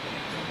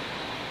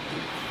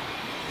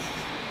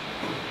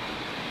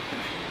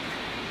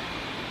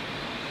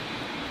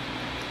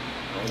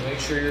 And make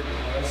sure your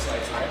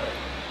sight's right.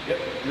 Yep,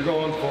 you're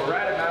going for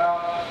right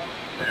about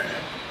there.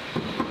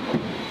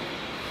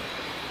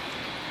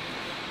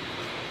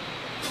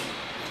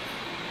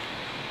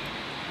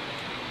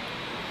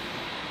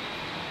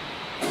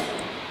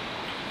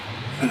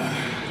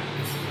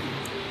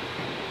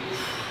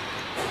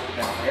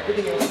 Now,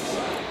 everything else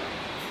aside,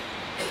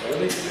 the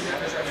only thing that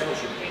matters right now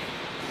is your pain.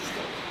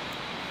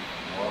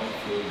 1,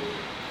 2.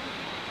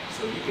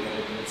 So you can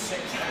end up doing 6.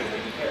 I don't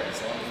really care.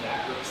 As long as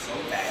that hurts so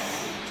bad, you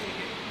shouldn't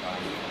take it.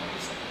 Not even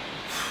 100%.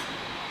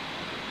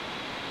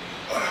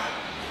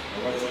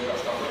 Otherwise, you've got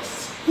strong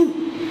wrists.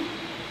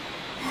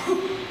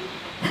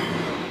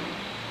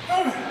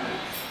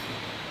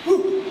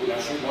 Now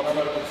shoot one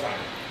arm out of the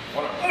side.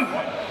 One arm.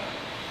 1,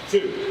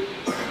 2,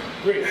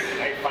 3.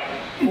 Now you're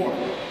fighting. 4.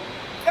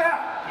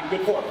 Keep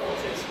good form.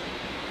 6.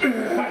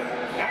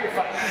 Now you're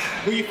fighting.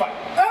 Who you fighting?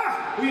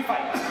 Who you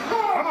fighting?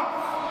 Come on.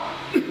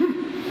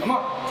 Come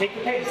on. Take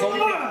the pain. It's only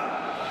pain.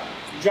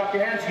 You drop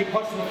your hands, you get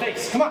punched in the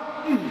face. Come on.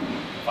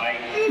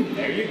 Fight.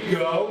 There you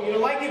go. You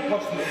don't like getting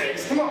punched in the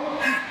face. Come on.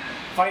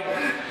 Fight.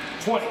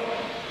 20,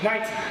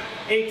 19,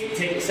 18,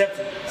 take it,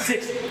 17,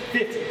 16,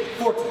 15,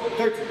 14,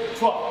 13,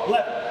 12,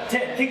 11,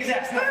 10, kick his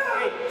ass, 9,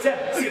 8,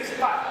 7, 6,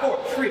 5, 4,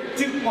 3,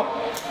 2, 1.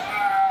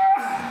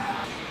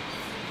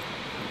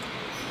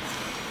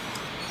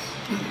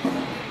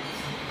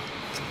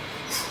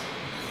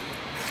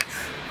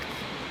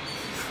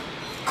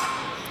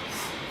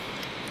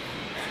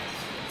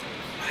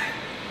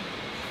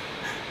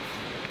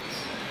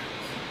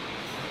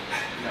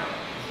 Now,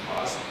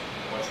 pause.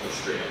 I want you to go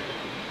straight up.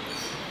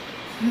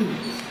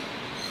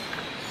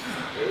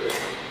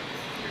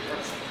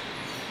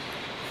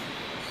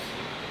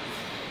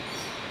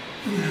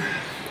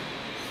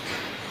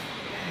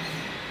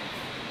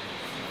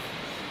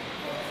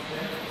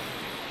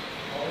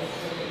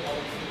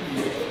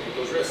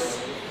 Those wrists.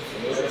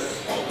 Those wrists.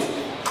 1.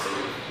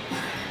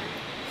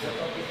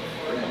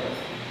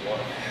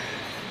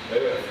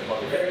 Wait.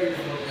 Above your head.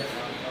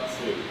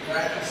 2.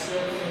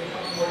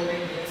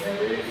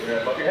 3.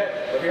 Above your head.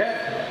 Above your head.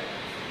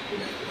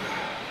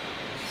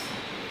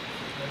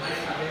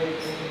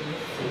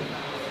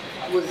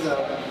 I was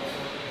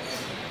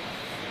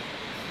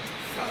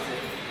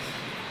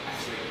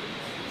actually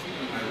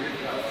keeping my rear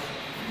couch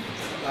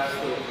last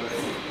little bit.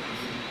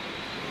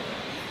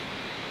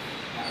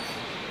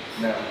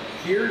 Now,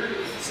 here,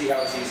 see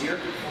how it's easier?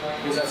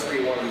 Because that's where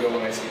you want to go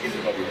when I say get it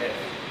above your head.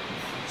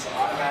 So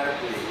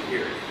automatically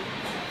here.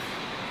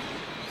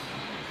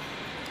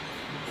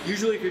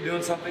 Usually if you're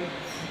doing something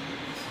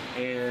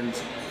and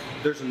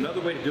there's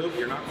another way to do it, but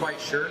you're not quite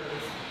sure,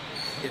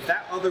 if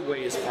that other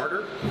way is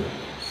harder,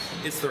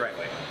 it's the right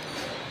way.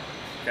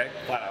 Okay?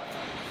 Flat out.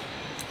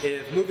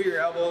 If moving your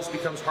elbows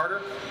becomes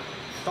harder,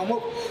 don't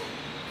move.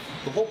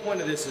 The whole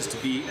point of this is to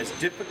be as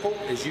difficult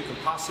as you can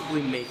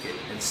possibly make it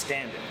and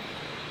stand it.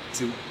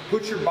 To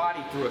put your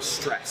body through a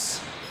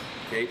stress.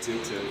 Okay? To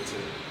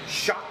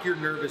shock your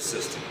nervous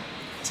system.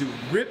 To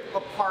rip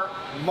apart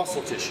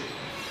muscle tissue.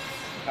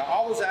 Now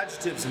all those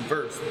adjectives and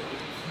verbs,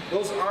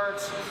 those aren't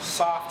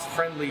soft,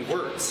 friendly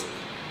words.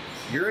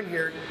 You're in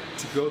here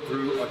to go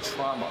through a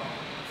trauma.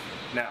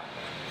 Now,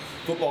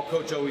 football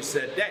coach always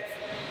said, Dave,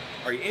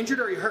 are you injured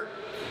or are you hurt?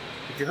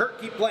 If you're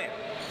hurt, keep playing.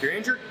 If you're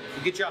injured,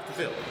 we'll get you off the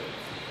field.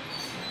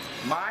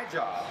 My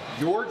job,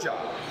 your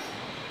job,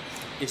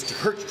 is to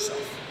hurt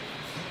yourself,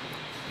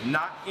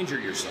 not injure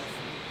yourself.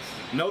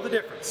 Know the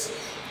difference.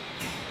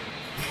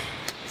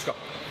 Let's go.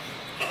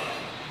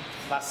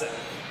 Last set.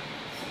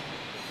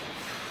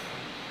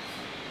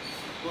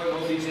 Go ahead and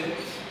hold these in.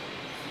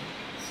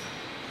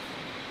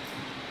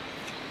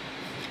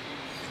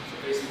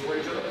 Facing toward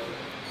each other.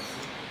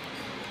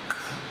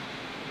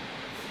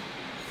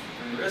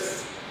 Turn the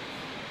wrists.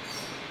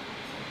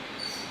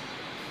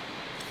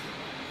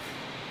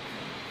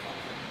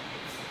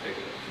 There you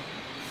go.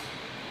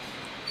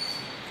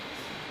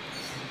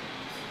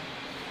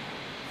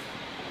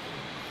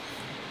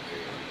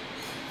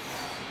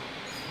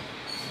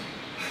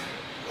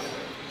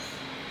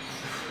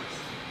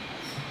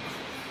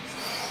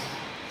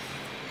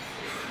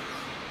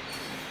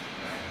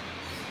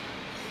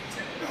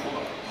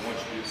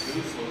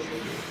 As slow as you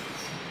can do it.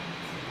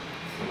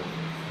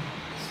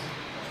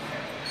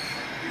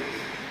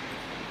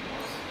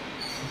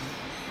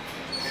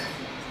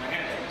 My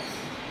hand.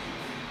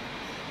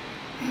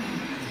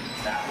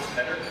 That was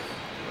better than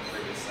the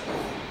previous set.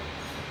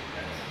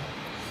 Okay.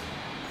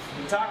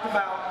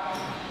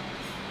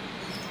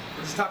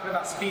 We're just talking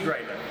about speed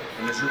right now.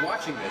 And as you're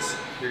watching this,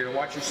 you're going to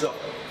watch yourself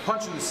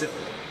punching the ceiling.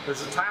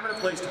 There's a time and a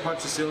place to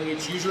punch the ceiling.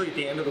 It's usually at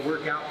the end of the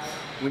workout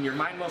when your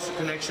mind-muscle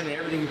connection and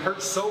everything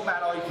hurts so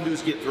bad all you can do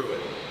is get through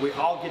it. We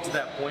all get to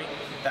that point.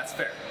 That's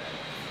fair.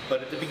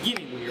 But at the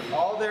beginning, when you're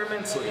all there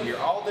mentally and you're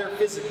all there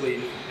physically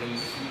and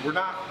we're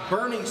not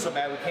burning so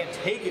bad we can't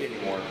take it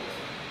anymore,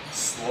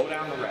 slow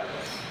down the rep.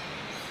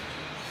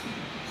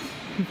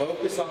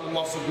 Focus on the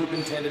muscle group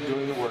intended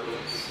doing the work.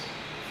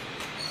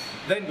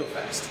 Then go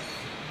fast.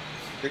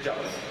 Good job.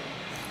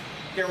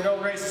 Okay, we're going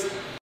to race.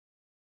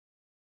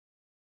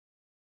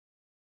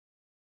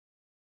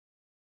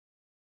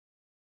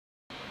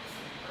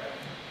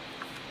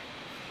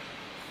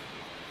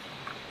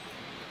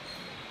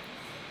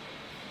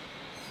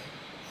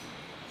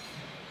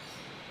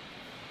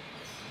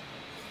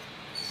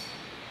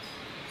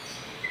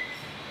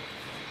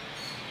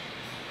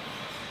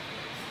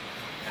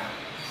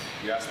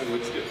 You asked me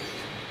what to do.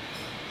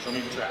 Show me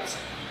your traps.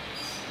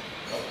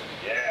 Oh,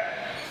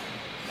 yeah.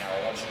 Now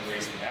I want you to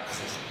raise from that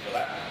position. Feel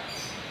that?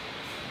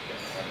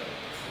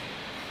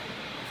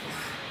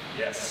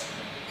 Yes.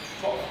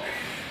 12.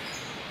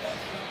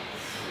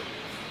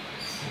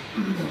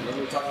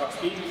 Remember we talked about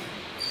speed?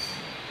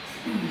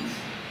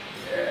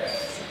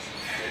 Yes.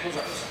 Those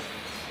arms.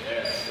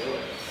 Yeah, feel it.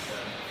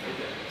 Right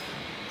there.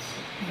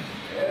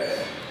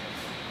 Yeah.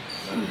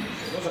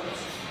 Those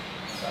arms.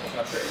 That was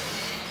not straight.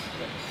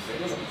 Straight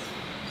those arms.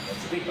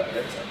 That's the big body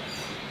every time.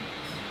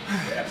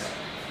 Yes.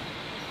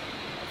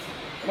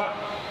 Come on.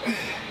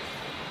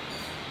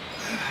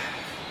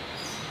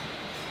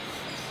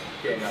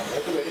 Okay, now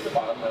hold the weight at the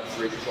bottom. Let's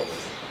raise your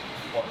shoulders.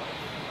 1,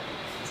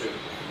 2,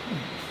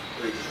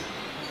 3,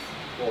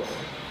 4,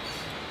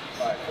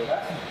 5. For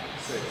that.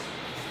 6,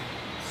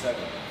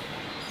 7,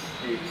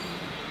 8,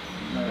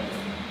 9,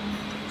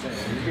 10.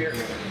 You're here.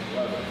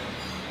 11,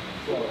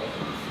 12,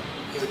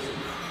 13,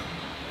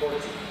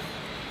 14,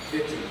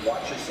 15.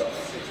 Watch yourself.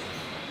 16,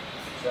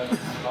 17.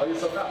 Call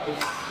yourself out,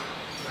 please.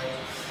 19,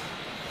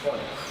 20,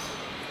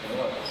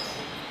 21,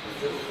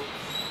 22,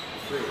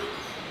 23,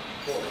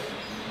 24,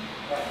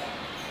 25,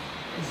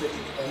 26,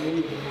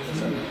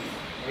 27,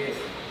 28,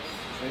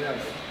 29,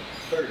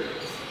 30,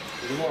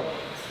 31,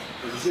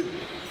 32.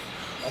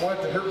 I want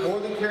it to hurt more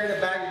than carrying a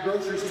bag of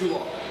groceries too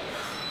long.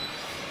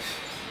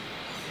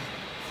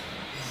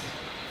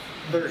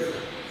 30,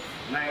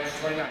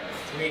 29,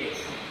 28,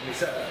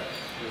 27,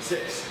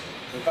 26,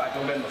 25.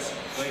 Don't bend those.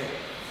 Lay here.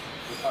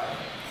 25,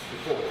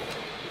 24,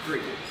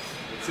 23,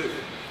 22,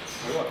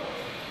 21,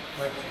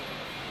 22,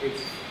 18,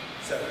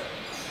 17,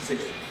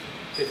 16,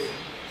 15,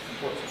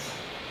 14,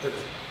 13,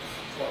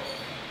 12,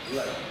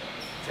 11,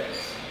 10,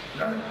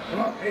 9, come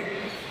on, 8,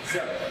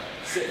 7,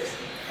 6,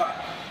 5,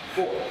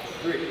 4,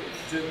 3,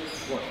 2,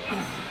 1.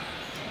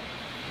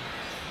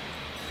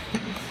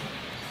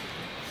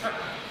 That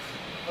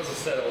was a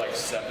set of like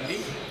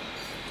 70.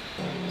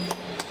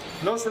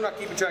 Notice we're not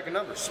keeping track of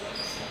numbers.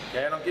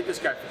 Okay, I don't get this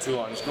guy for too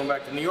long. He's going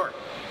back to New York.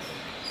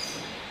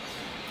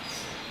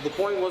 The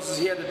point was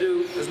he had to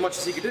do as much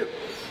as he could do.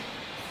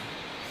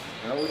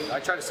 You know, I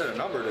try to set a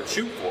number to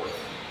shoot for,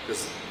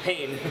 because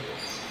pain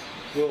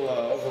will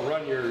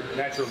overrun your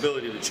natural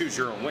ability to choose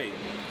your own weight.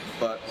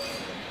 But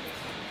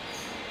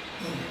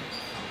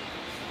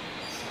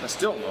I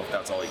still don't know if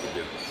that's all he can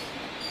do.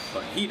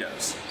 But he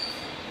does,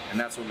 and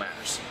that's what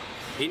matters.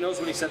 He knows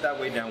when he set that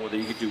weight down whether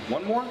you could do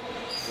 1 more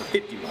or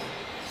 50 more.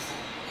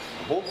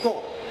 The whole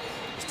goal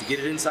is to get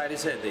it inside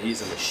his head that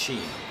he's a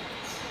machine,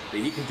 that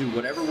he can do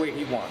whatever weight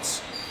he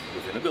wants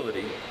within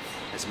ability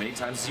as many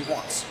times as he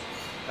wants.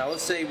 Now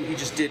let's say he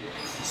just did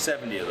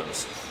 70 of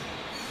those.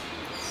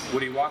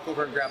 Would he walk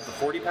over and grab the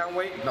 40-pound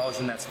weight,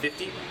 acknowledging that's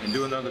 50, and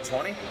do another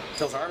 20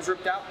 until his arms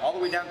ripped out, all the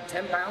way down to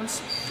 10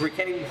 pounds, to where he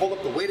can't even hold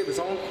up the weight of his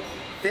own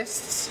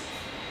fists?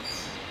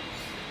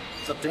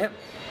 It's up to him.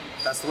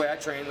 That's the way I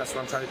train. That's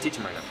what I'm trying to teach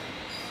him right now.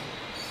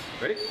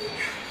 Ready?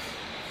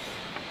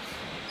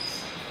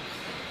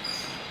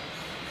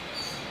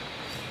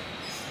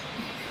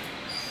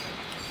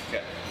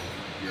 Okay.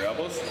 Your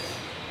elbows,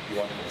 you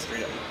want to go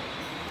straight up.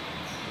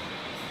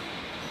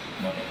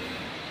 1, 2,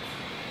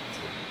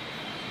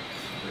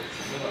 3.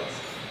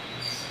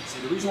 See,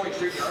 the reason why you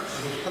straighten your arms is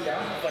when you come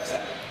down, flex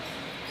that.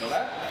 Feel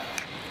that?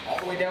 All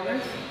the way down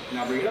there.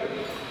 Now bring it up.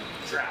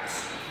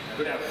 Traps. Now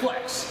go down,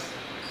 flex.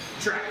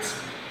 Traps.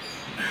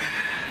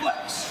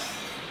 Flex.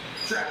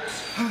 Traps.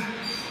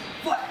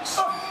 Flex.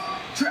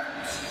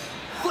 Traps.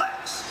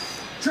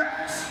 Flex.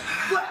 Traps.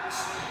 Flex.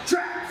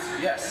 Traps.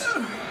 Yes.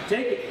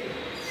 Take it.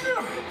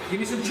 Give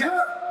me some chest.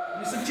 Give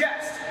me some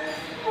chest.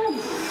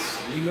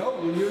 You know,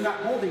 when you're not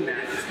holding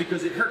that, it's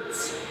because it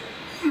hurts.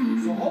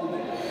 So hold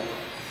it.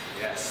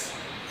 Yes.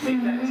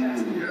 Take that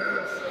chest.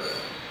 Yes.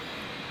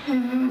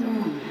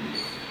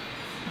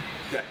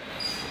 Okay.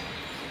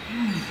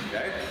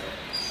 Okay.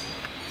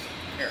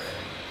 Here.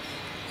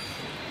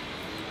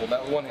 Hold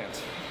that with one hand.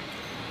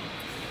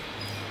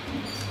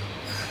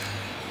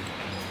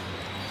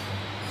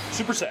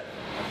 Superset.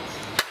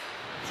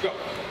 Let's go.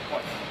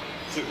 1,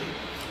 2,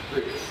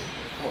 3,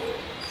 4,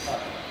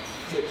 5,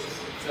 6,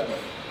 7,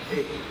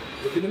 8.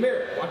 Look in the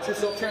mirror. Watch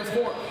yourself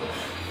transform.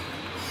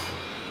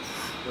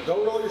 But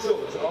don't roll your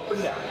shoulders up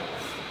and down.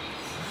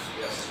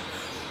 Yes.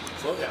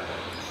 Slow down.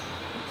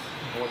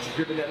 I want you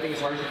gripping that thing as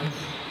hard as you can.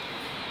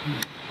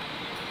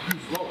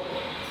 Slow.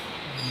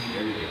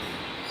 There you go.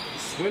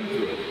 Swim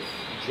through it.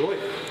 Enjoy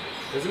it.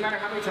 Doesn't matter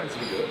how many times you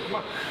can do it. Come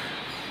on.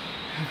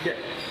 Okay.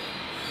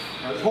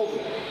 Now just hold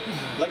it.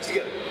 Legs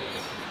together.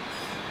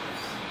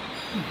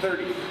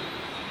 30.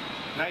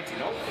 19.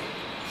 No.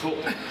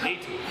 Hold.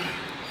 18.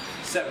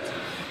 17.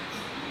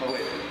 Oh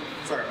wait.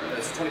 Sorry.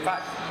 That's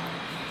 25.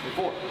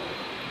 24.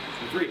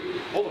 23.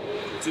 Hold them.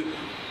 22.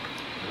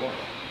 21.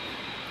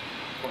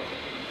 20.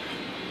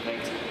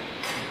 19.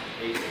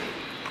 18.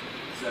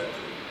 17.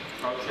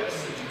 Crown chest.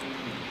 16.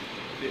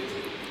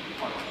 15.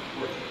 20.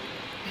 14.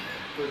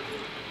 13.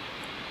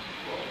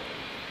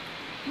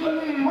 12.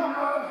 11.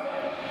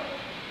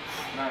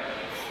 9.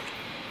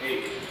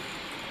 8.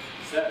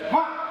 7.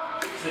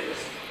 6.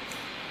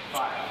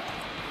 5.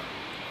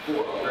 4.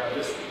 I'll grab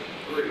this one.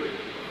 3,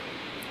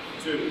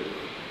 2,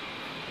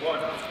 1.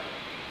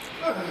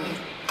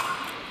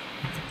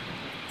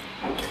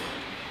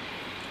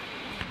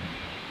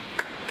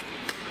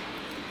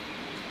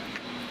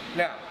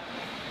 Now,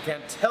 I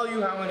can't tell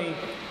you how many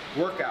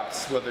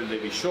workouts, whether they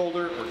be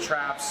shoulder or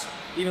traps,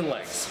 even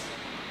legs,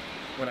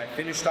 when I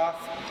finished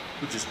off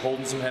with just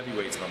holding some heavy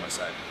weights by my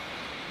side.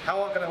 How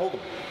long can I hold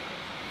them?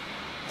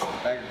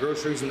 Bag of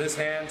groceries in this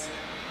hand,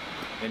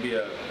 maybe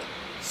a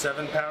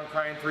 7-pound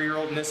crying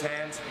 3-year-old in this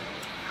hand.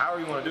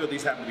 However you want to do it,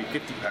 these happen to be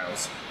 50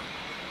 pounds.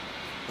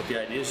 But the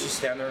idea is just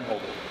stand there and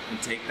hold it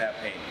and take that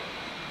pain.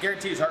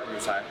 Guarantee his heart rate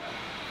was high.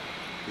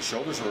 His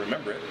shoulders will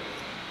remember it.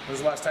 When was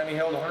the last time he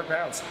held 100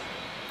 pounds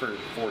for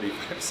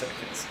 45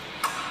 seconds?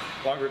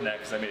 Longer than that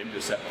because I made him do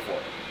a set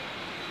before.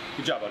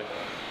 Good job, buddy.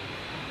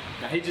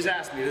 Now he just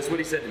asked me, this is what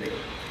he said to me.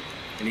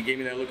 And he gave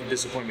me that look of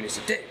disappointment. He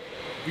said, Dave,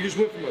 you just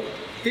went from a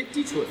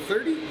 50 to a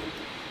 30?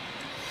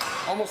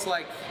 Almost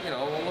like, you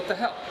know, what the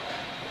hell?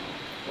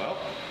 Well,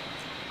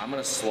 I'm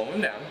gonna slow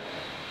him down,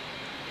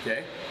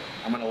 okay?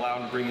 I'm gonna allow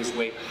him to bring his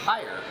weight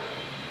higher,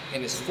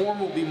 and his form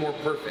will be more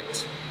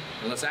perfect.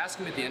 And let's ask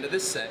him at the end of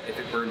this set if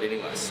it burned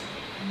any less,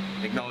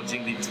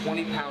 acknowledging the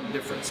 20-pound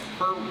difference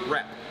per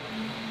rep.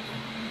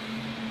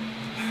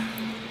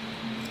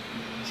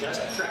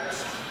 Chest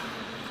traps.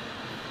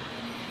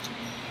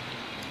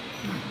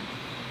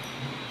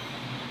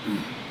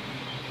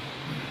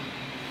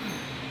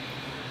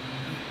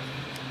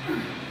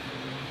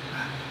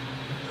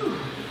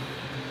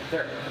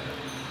 There.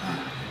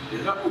 Get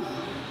it up.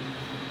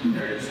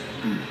 There it is.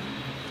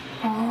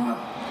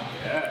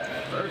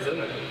 Yeah, burns, isn't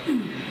it?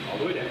 All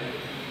the way down.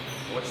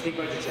 I want you to think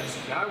about your chest.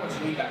 Now I want you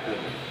to lean back a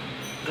little bit.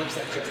 Flex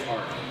that chest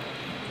hard.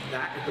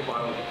 That at the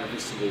bottom of every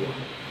single one.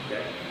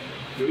 Okay?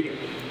 Do it again.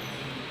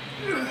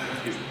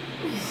 Excuse me.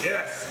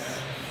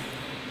 Yes!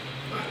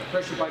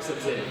 Press your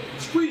biceps in.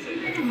 Squeeze it.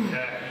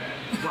 Yeah.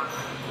 Come on.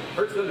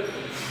 Hurts, doesn't it?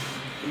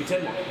 Give me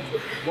 10 more.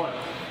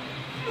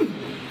 1,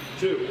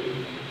 2,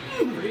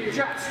 3, your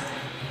traps.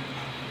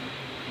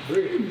 3.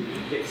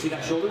 Okay, see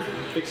that shoulder?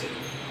 Fix it.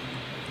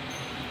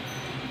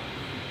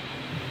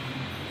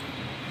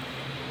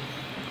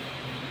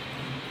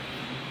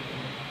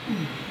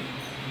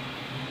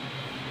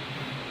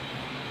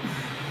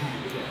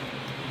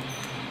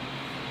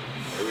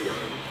 There we go.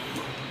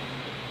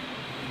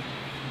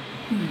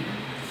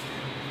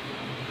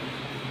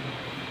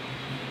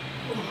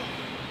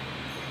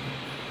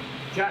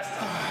 Chest.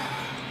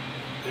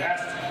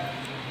 Chest.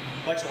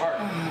 Flex your heart.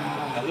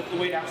 Now lift the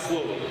weight out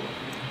slowly.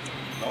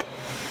 No.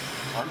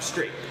 Arms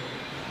straight.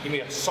 Give me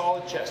a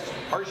solid chest.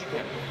 Hard as you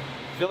can.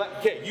 Feel that?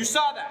 Okay, you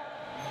saw that.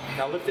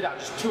 Now lift it out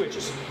just 2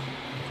 inches.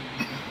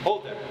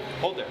 Hold there.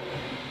 Hold there.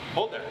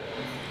 Hold there.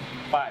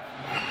 5,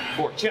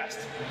 4. Chest.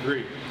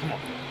 3. Come on.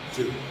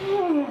 2.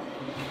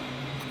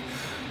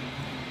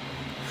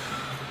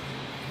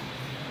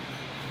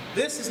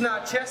 This is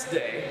not chest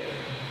day.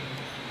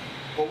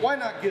 But why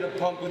not get a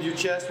pump with your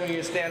chest when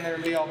you stand there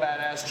and be all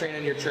badass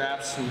training your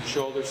traps and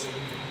shoulders?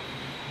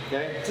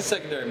 Okay? It's a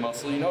secondary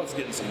muscle. You know it's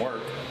getting some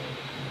work.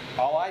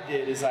 All I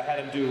did is I had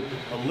him do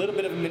a little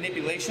bit of a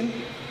manipulation,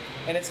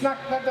 and it's not,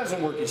 that doesn't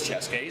work his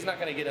chest, okay? He's not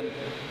going to get a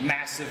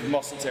massive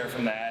muscle tear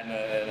from that and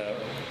a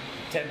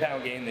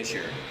 10-pound gain this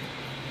year.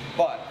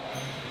 But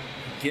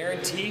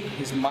guarantee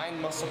his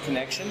mind-muscle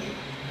connection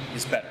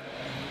is better.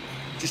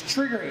 Just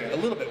triggering it a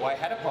little bit while I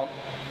had a pump,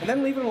 and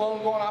then leaving it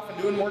alone, going off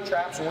and doing more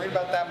traps and worrying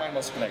about that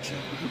mind-muscle connection.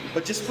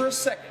 But just for a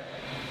second,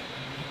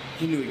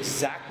 he knew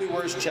exactly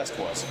where his chest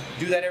was.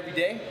 Do that every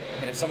day,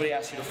 and if somebody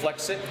asks you to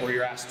flex it, or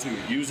you're asked to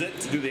use it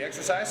to do the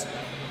exercise,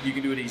 you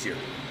can do it easier.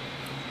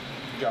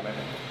 Good job, man.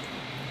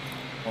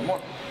 One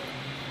more.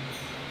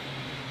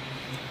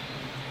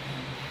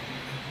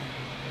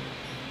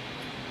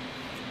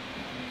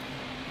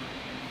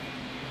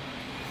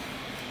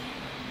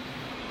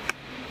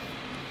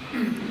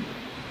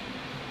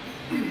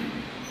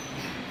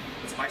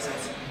 It's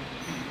biceps.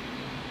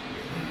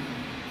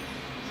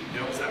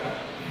 Notice that one.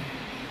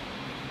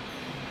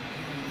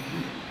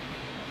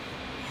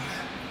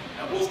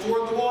 Elbows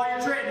toward the wall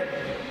you're training.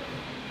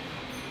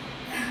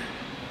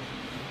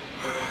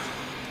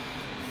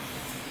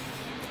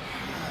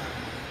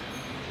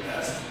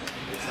 Yes.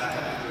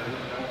 Exactly.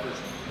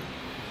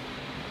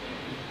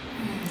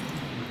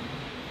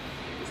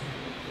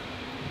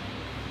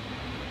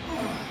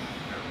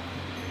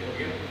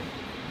 Again.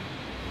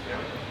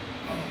 Down.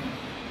 Up.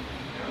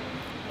 Down.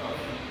 Up.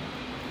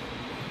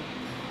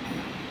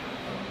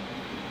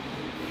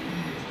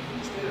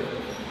 Stay there.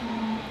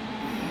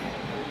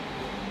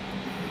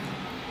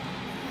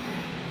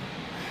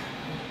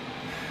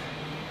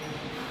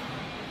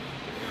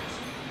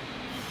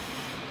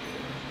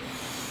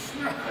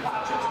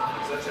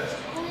 Flex that chest.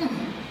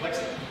 Flex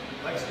it.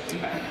 Flex it.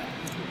 Lean back.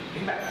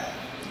 Lean back.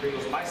 Bring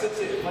those biceps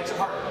in. Flex it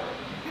harder.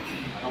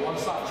 I don't want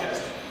a soft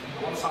chest.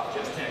 I want a soft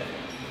chest. 10.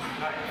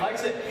 9.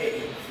 Flex it.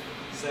 8.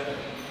 7.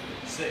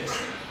 6.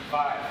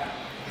 5.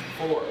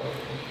 4.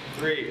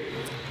 3.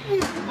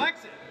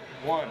 Flex it.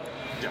 1.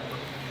 Jump.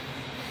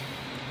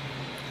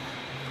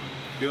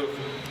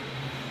 Beautiful.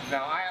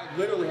 Now I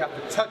literally have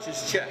to touch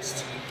his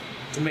chest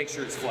to make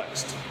sure it's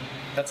flexed.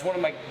 That's one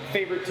of my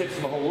favorite tips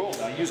in the whole world.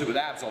 I use it with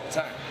abs all the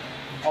time.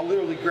 I'll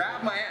literally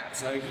grab my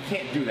abs. Now, you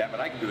can't do that, but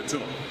I can do it to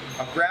him.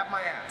 I'll grab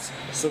my abs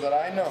so that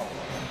I know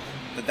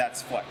that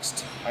that's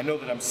flexed. I know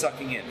that I'm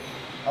sucking in.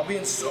 I'll be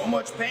in so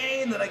much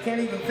pain that I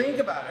can't even think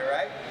about it,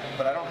 right?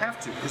 But I don't have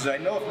to, because I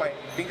know if my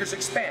fingers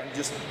expand,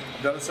 I've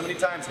done it so many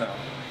times now,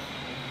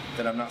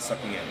 that I'm not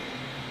sucking in.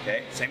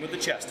 Okay? Same with the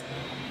chest.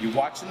 You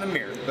watch in the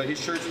mirror, but his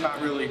shirt's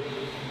not really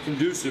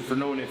conducive for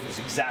knowing if it's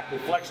exactly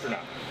flexed or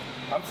not.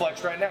 I'm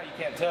flexed right now, you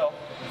can't tell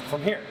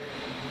from here.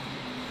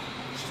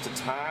 It's just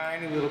a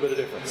tiny little bit of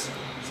difference.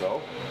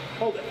 So,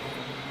 hold it.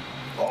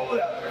 Hold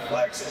it out there,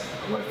 flex it.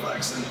 Am I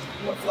flexing?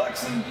 Am I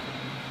flexing?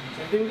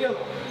 Same thing with the other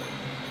one.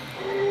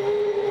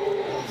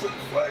 Is it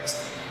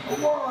flexed?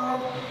 Come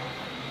on.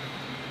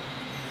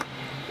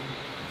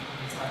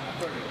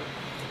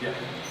 Yeah.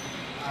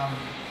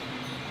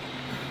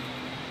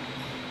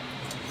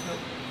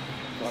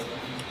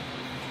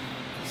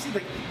 You see,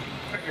 like,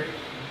 right here.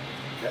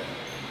 Yeah.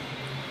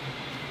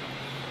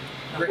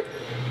 Great.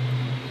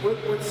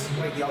 What's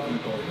like the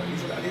ultimate goal?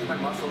 I think my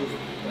muscles.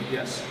 Like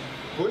yes.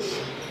 Push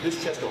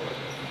this chest over.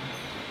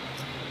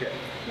 Okay.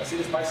 Now see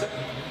this bicep?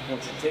 I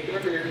want you to take it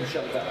over here and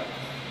shove it that way.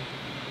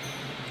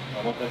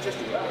 I want that chest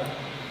to go that way.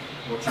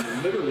 I want you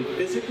to literally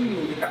physically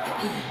move it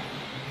that way.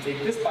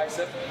 Take this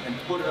bicep and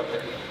put it up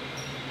there.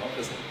 Not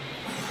this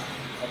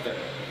one. Up there.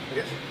 I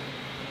guess.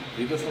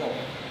 Leave this one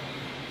over.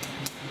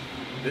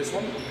 This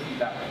one,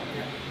 that way.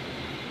 Yeah.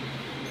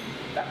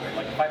 That way,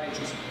 like 5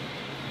 inches.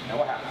 Now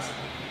what happens?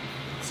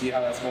 See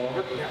how that's going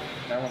over? Yeah.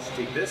 Now I want you to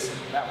take this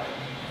that way.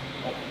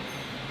 Oh.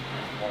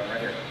 One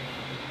right here.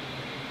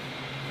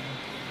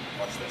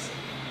 Watch this.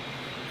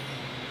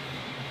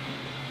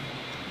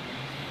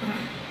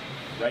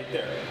 Right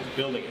there, it's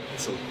building it.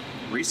 So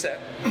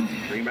reset,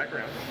 bring it back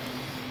around,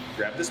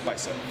 grab this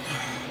bicep,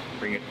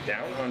 bring it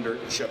down under,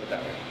 and shove it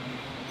that way.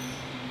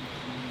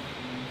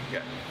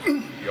 Yeah,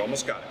 you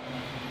almost got it.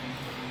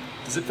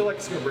 Does it feel like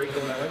it's gonna break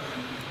going that way?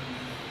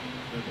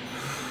 Okay.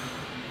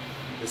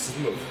 This is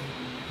the move.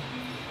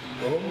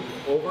 Boom,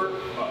 over,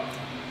 up.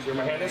 See where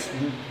my hand is?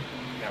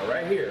 Now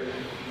right here,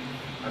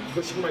 I'm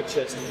pushing my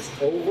chest as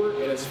over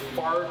and as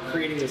far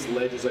creating this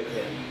ledge as I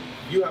can.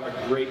 You have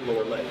a great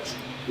lower ledge.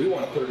 We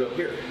want to put it up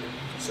here.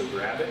 So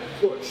grab it,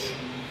 push.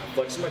 I'm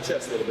flexing my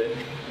chest a little bit.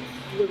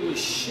 Literally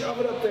shove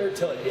it up there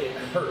until it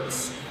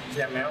hurts. See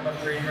that mound I'm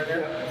creating right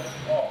there? Yeah.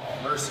 Oh,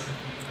 mercy.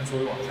 That's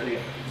what we want. Try it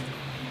again.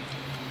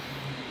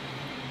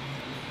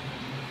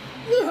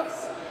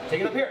 Yes!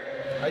 Take it up here.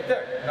 Right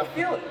there. Now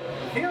feel it.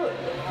 Feel it.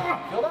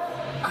 Feel that?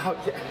 Oh,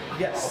 yeah.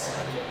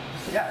 Yes.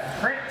 Yeah,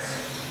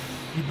 cramps.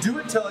 You do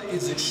it till it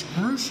is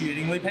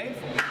excruciatingly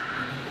painful.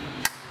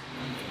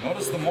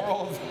 Notice the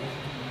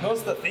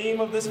notice the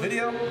theme of this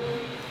video?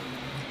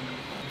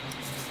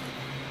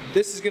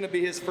 This is going to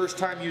be his first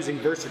time using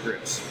Versa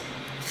grips.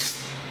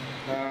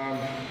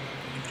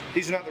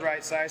 These are not the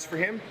right size for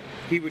him.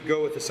 He would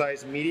go with a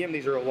size medium.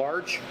 These are a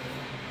large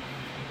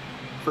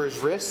for his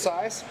wrist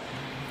size,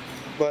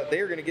 but they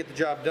are going to get the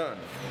job done.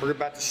 We're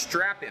about to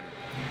strap him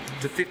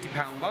to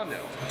 50-pound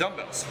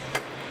dumbbells,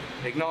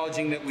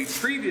 acknowledging that we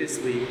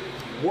previously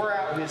wore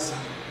out his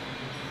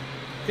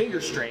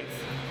finger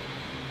strength,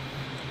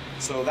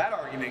 so that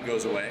argument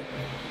goes away.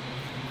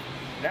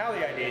 Now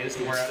the idea is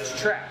to wear out his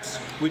traps,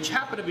 which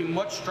happen to be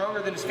much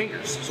stronger than his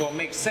fingers, so it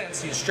makes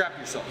sense you strap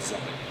yourself to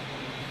something.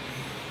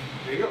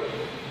 There you go.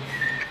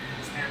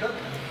 Stand up.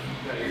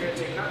 Now you're going to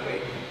take that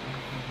weight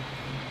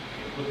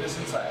and put this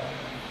inside.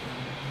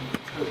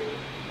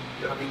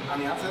 On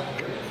the outside?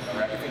 Now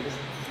wrap your fingers.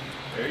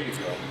 There you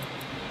go.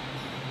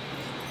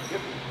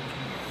 Yep.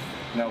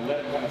 Now let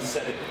it kind of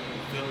set it.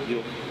 As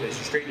you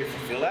straighten your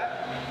feet, feel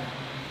that?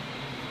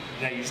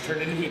 Now you just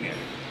turn it into He-Man.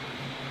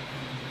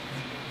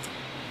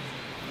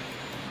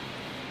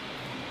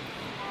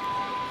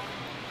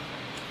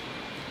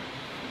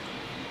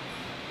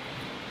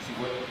 See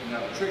what? Now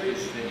the trick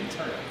is then you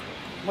turn it.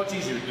 Much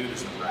easier to do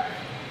this in a rack.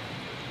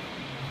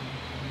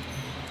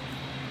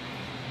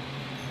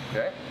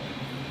 Okay.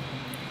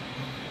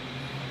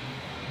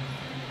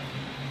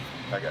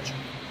 I got you.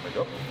 There you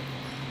go.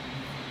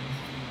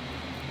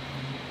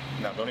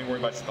 Now, don't even worry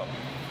about your thumb.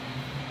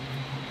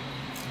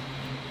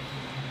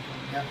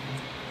 Yeah.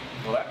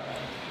 Feel that?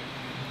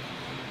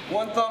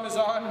 One thumb is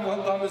on,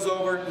 one thumb is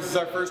over. This is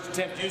our first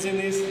attempt using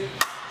these.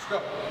 Let's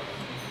go.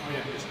 Oh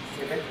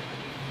yeah. Okay.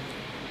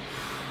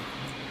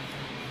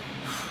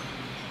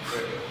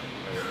 Good.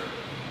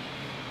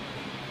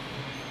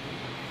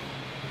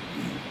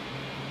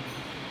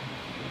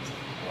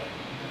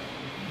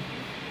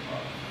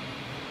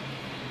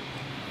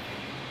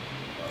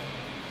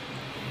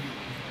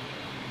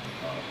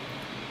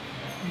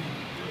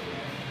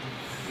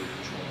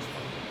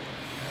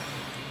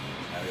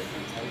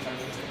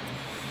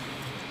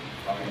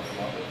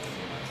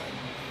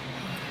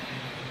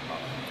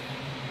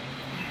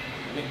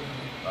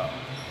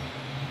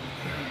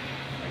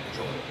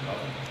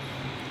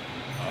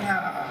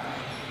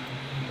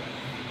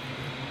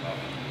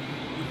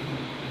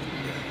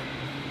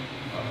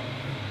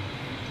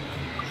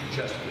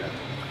 chest again.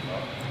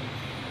 Up.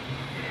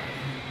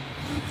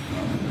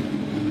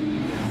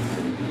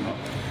 Up.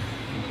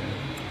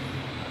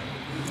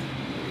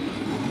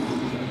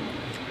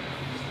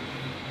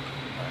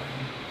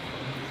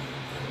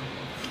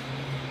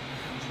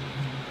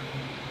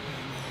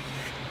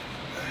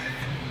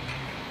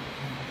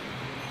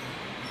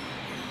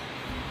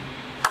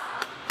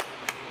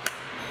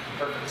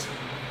 Perfect.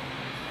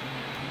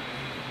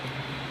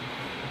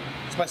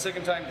 It's my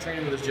second time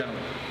training with this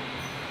gentleman.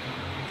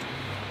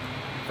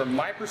 From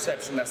my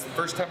perception, that's the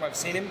first time I've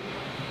seen him,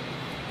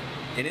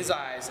 in his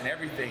eyes and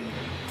everything,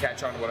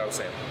 catch on to what I was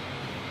saying.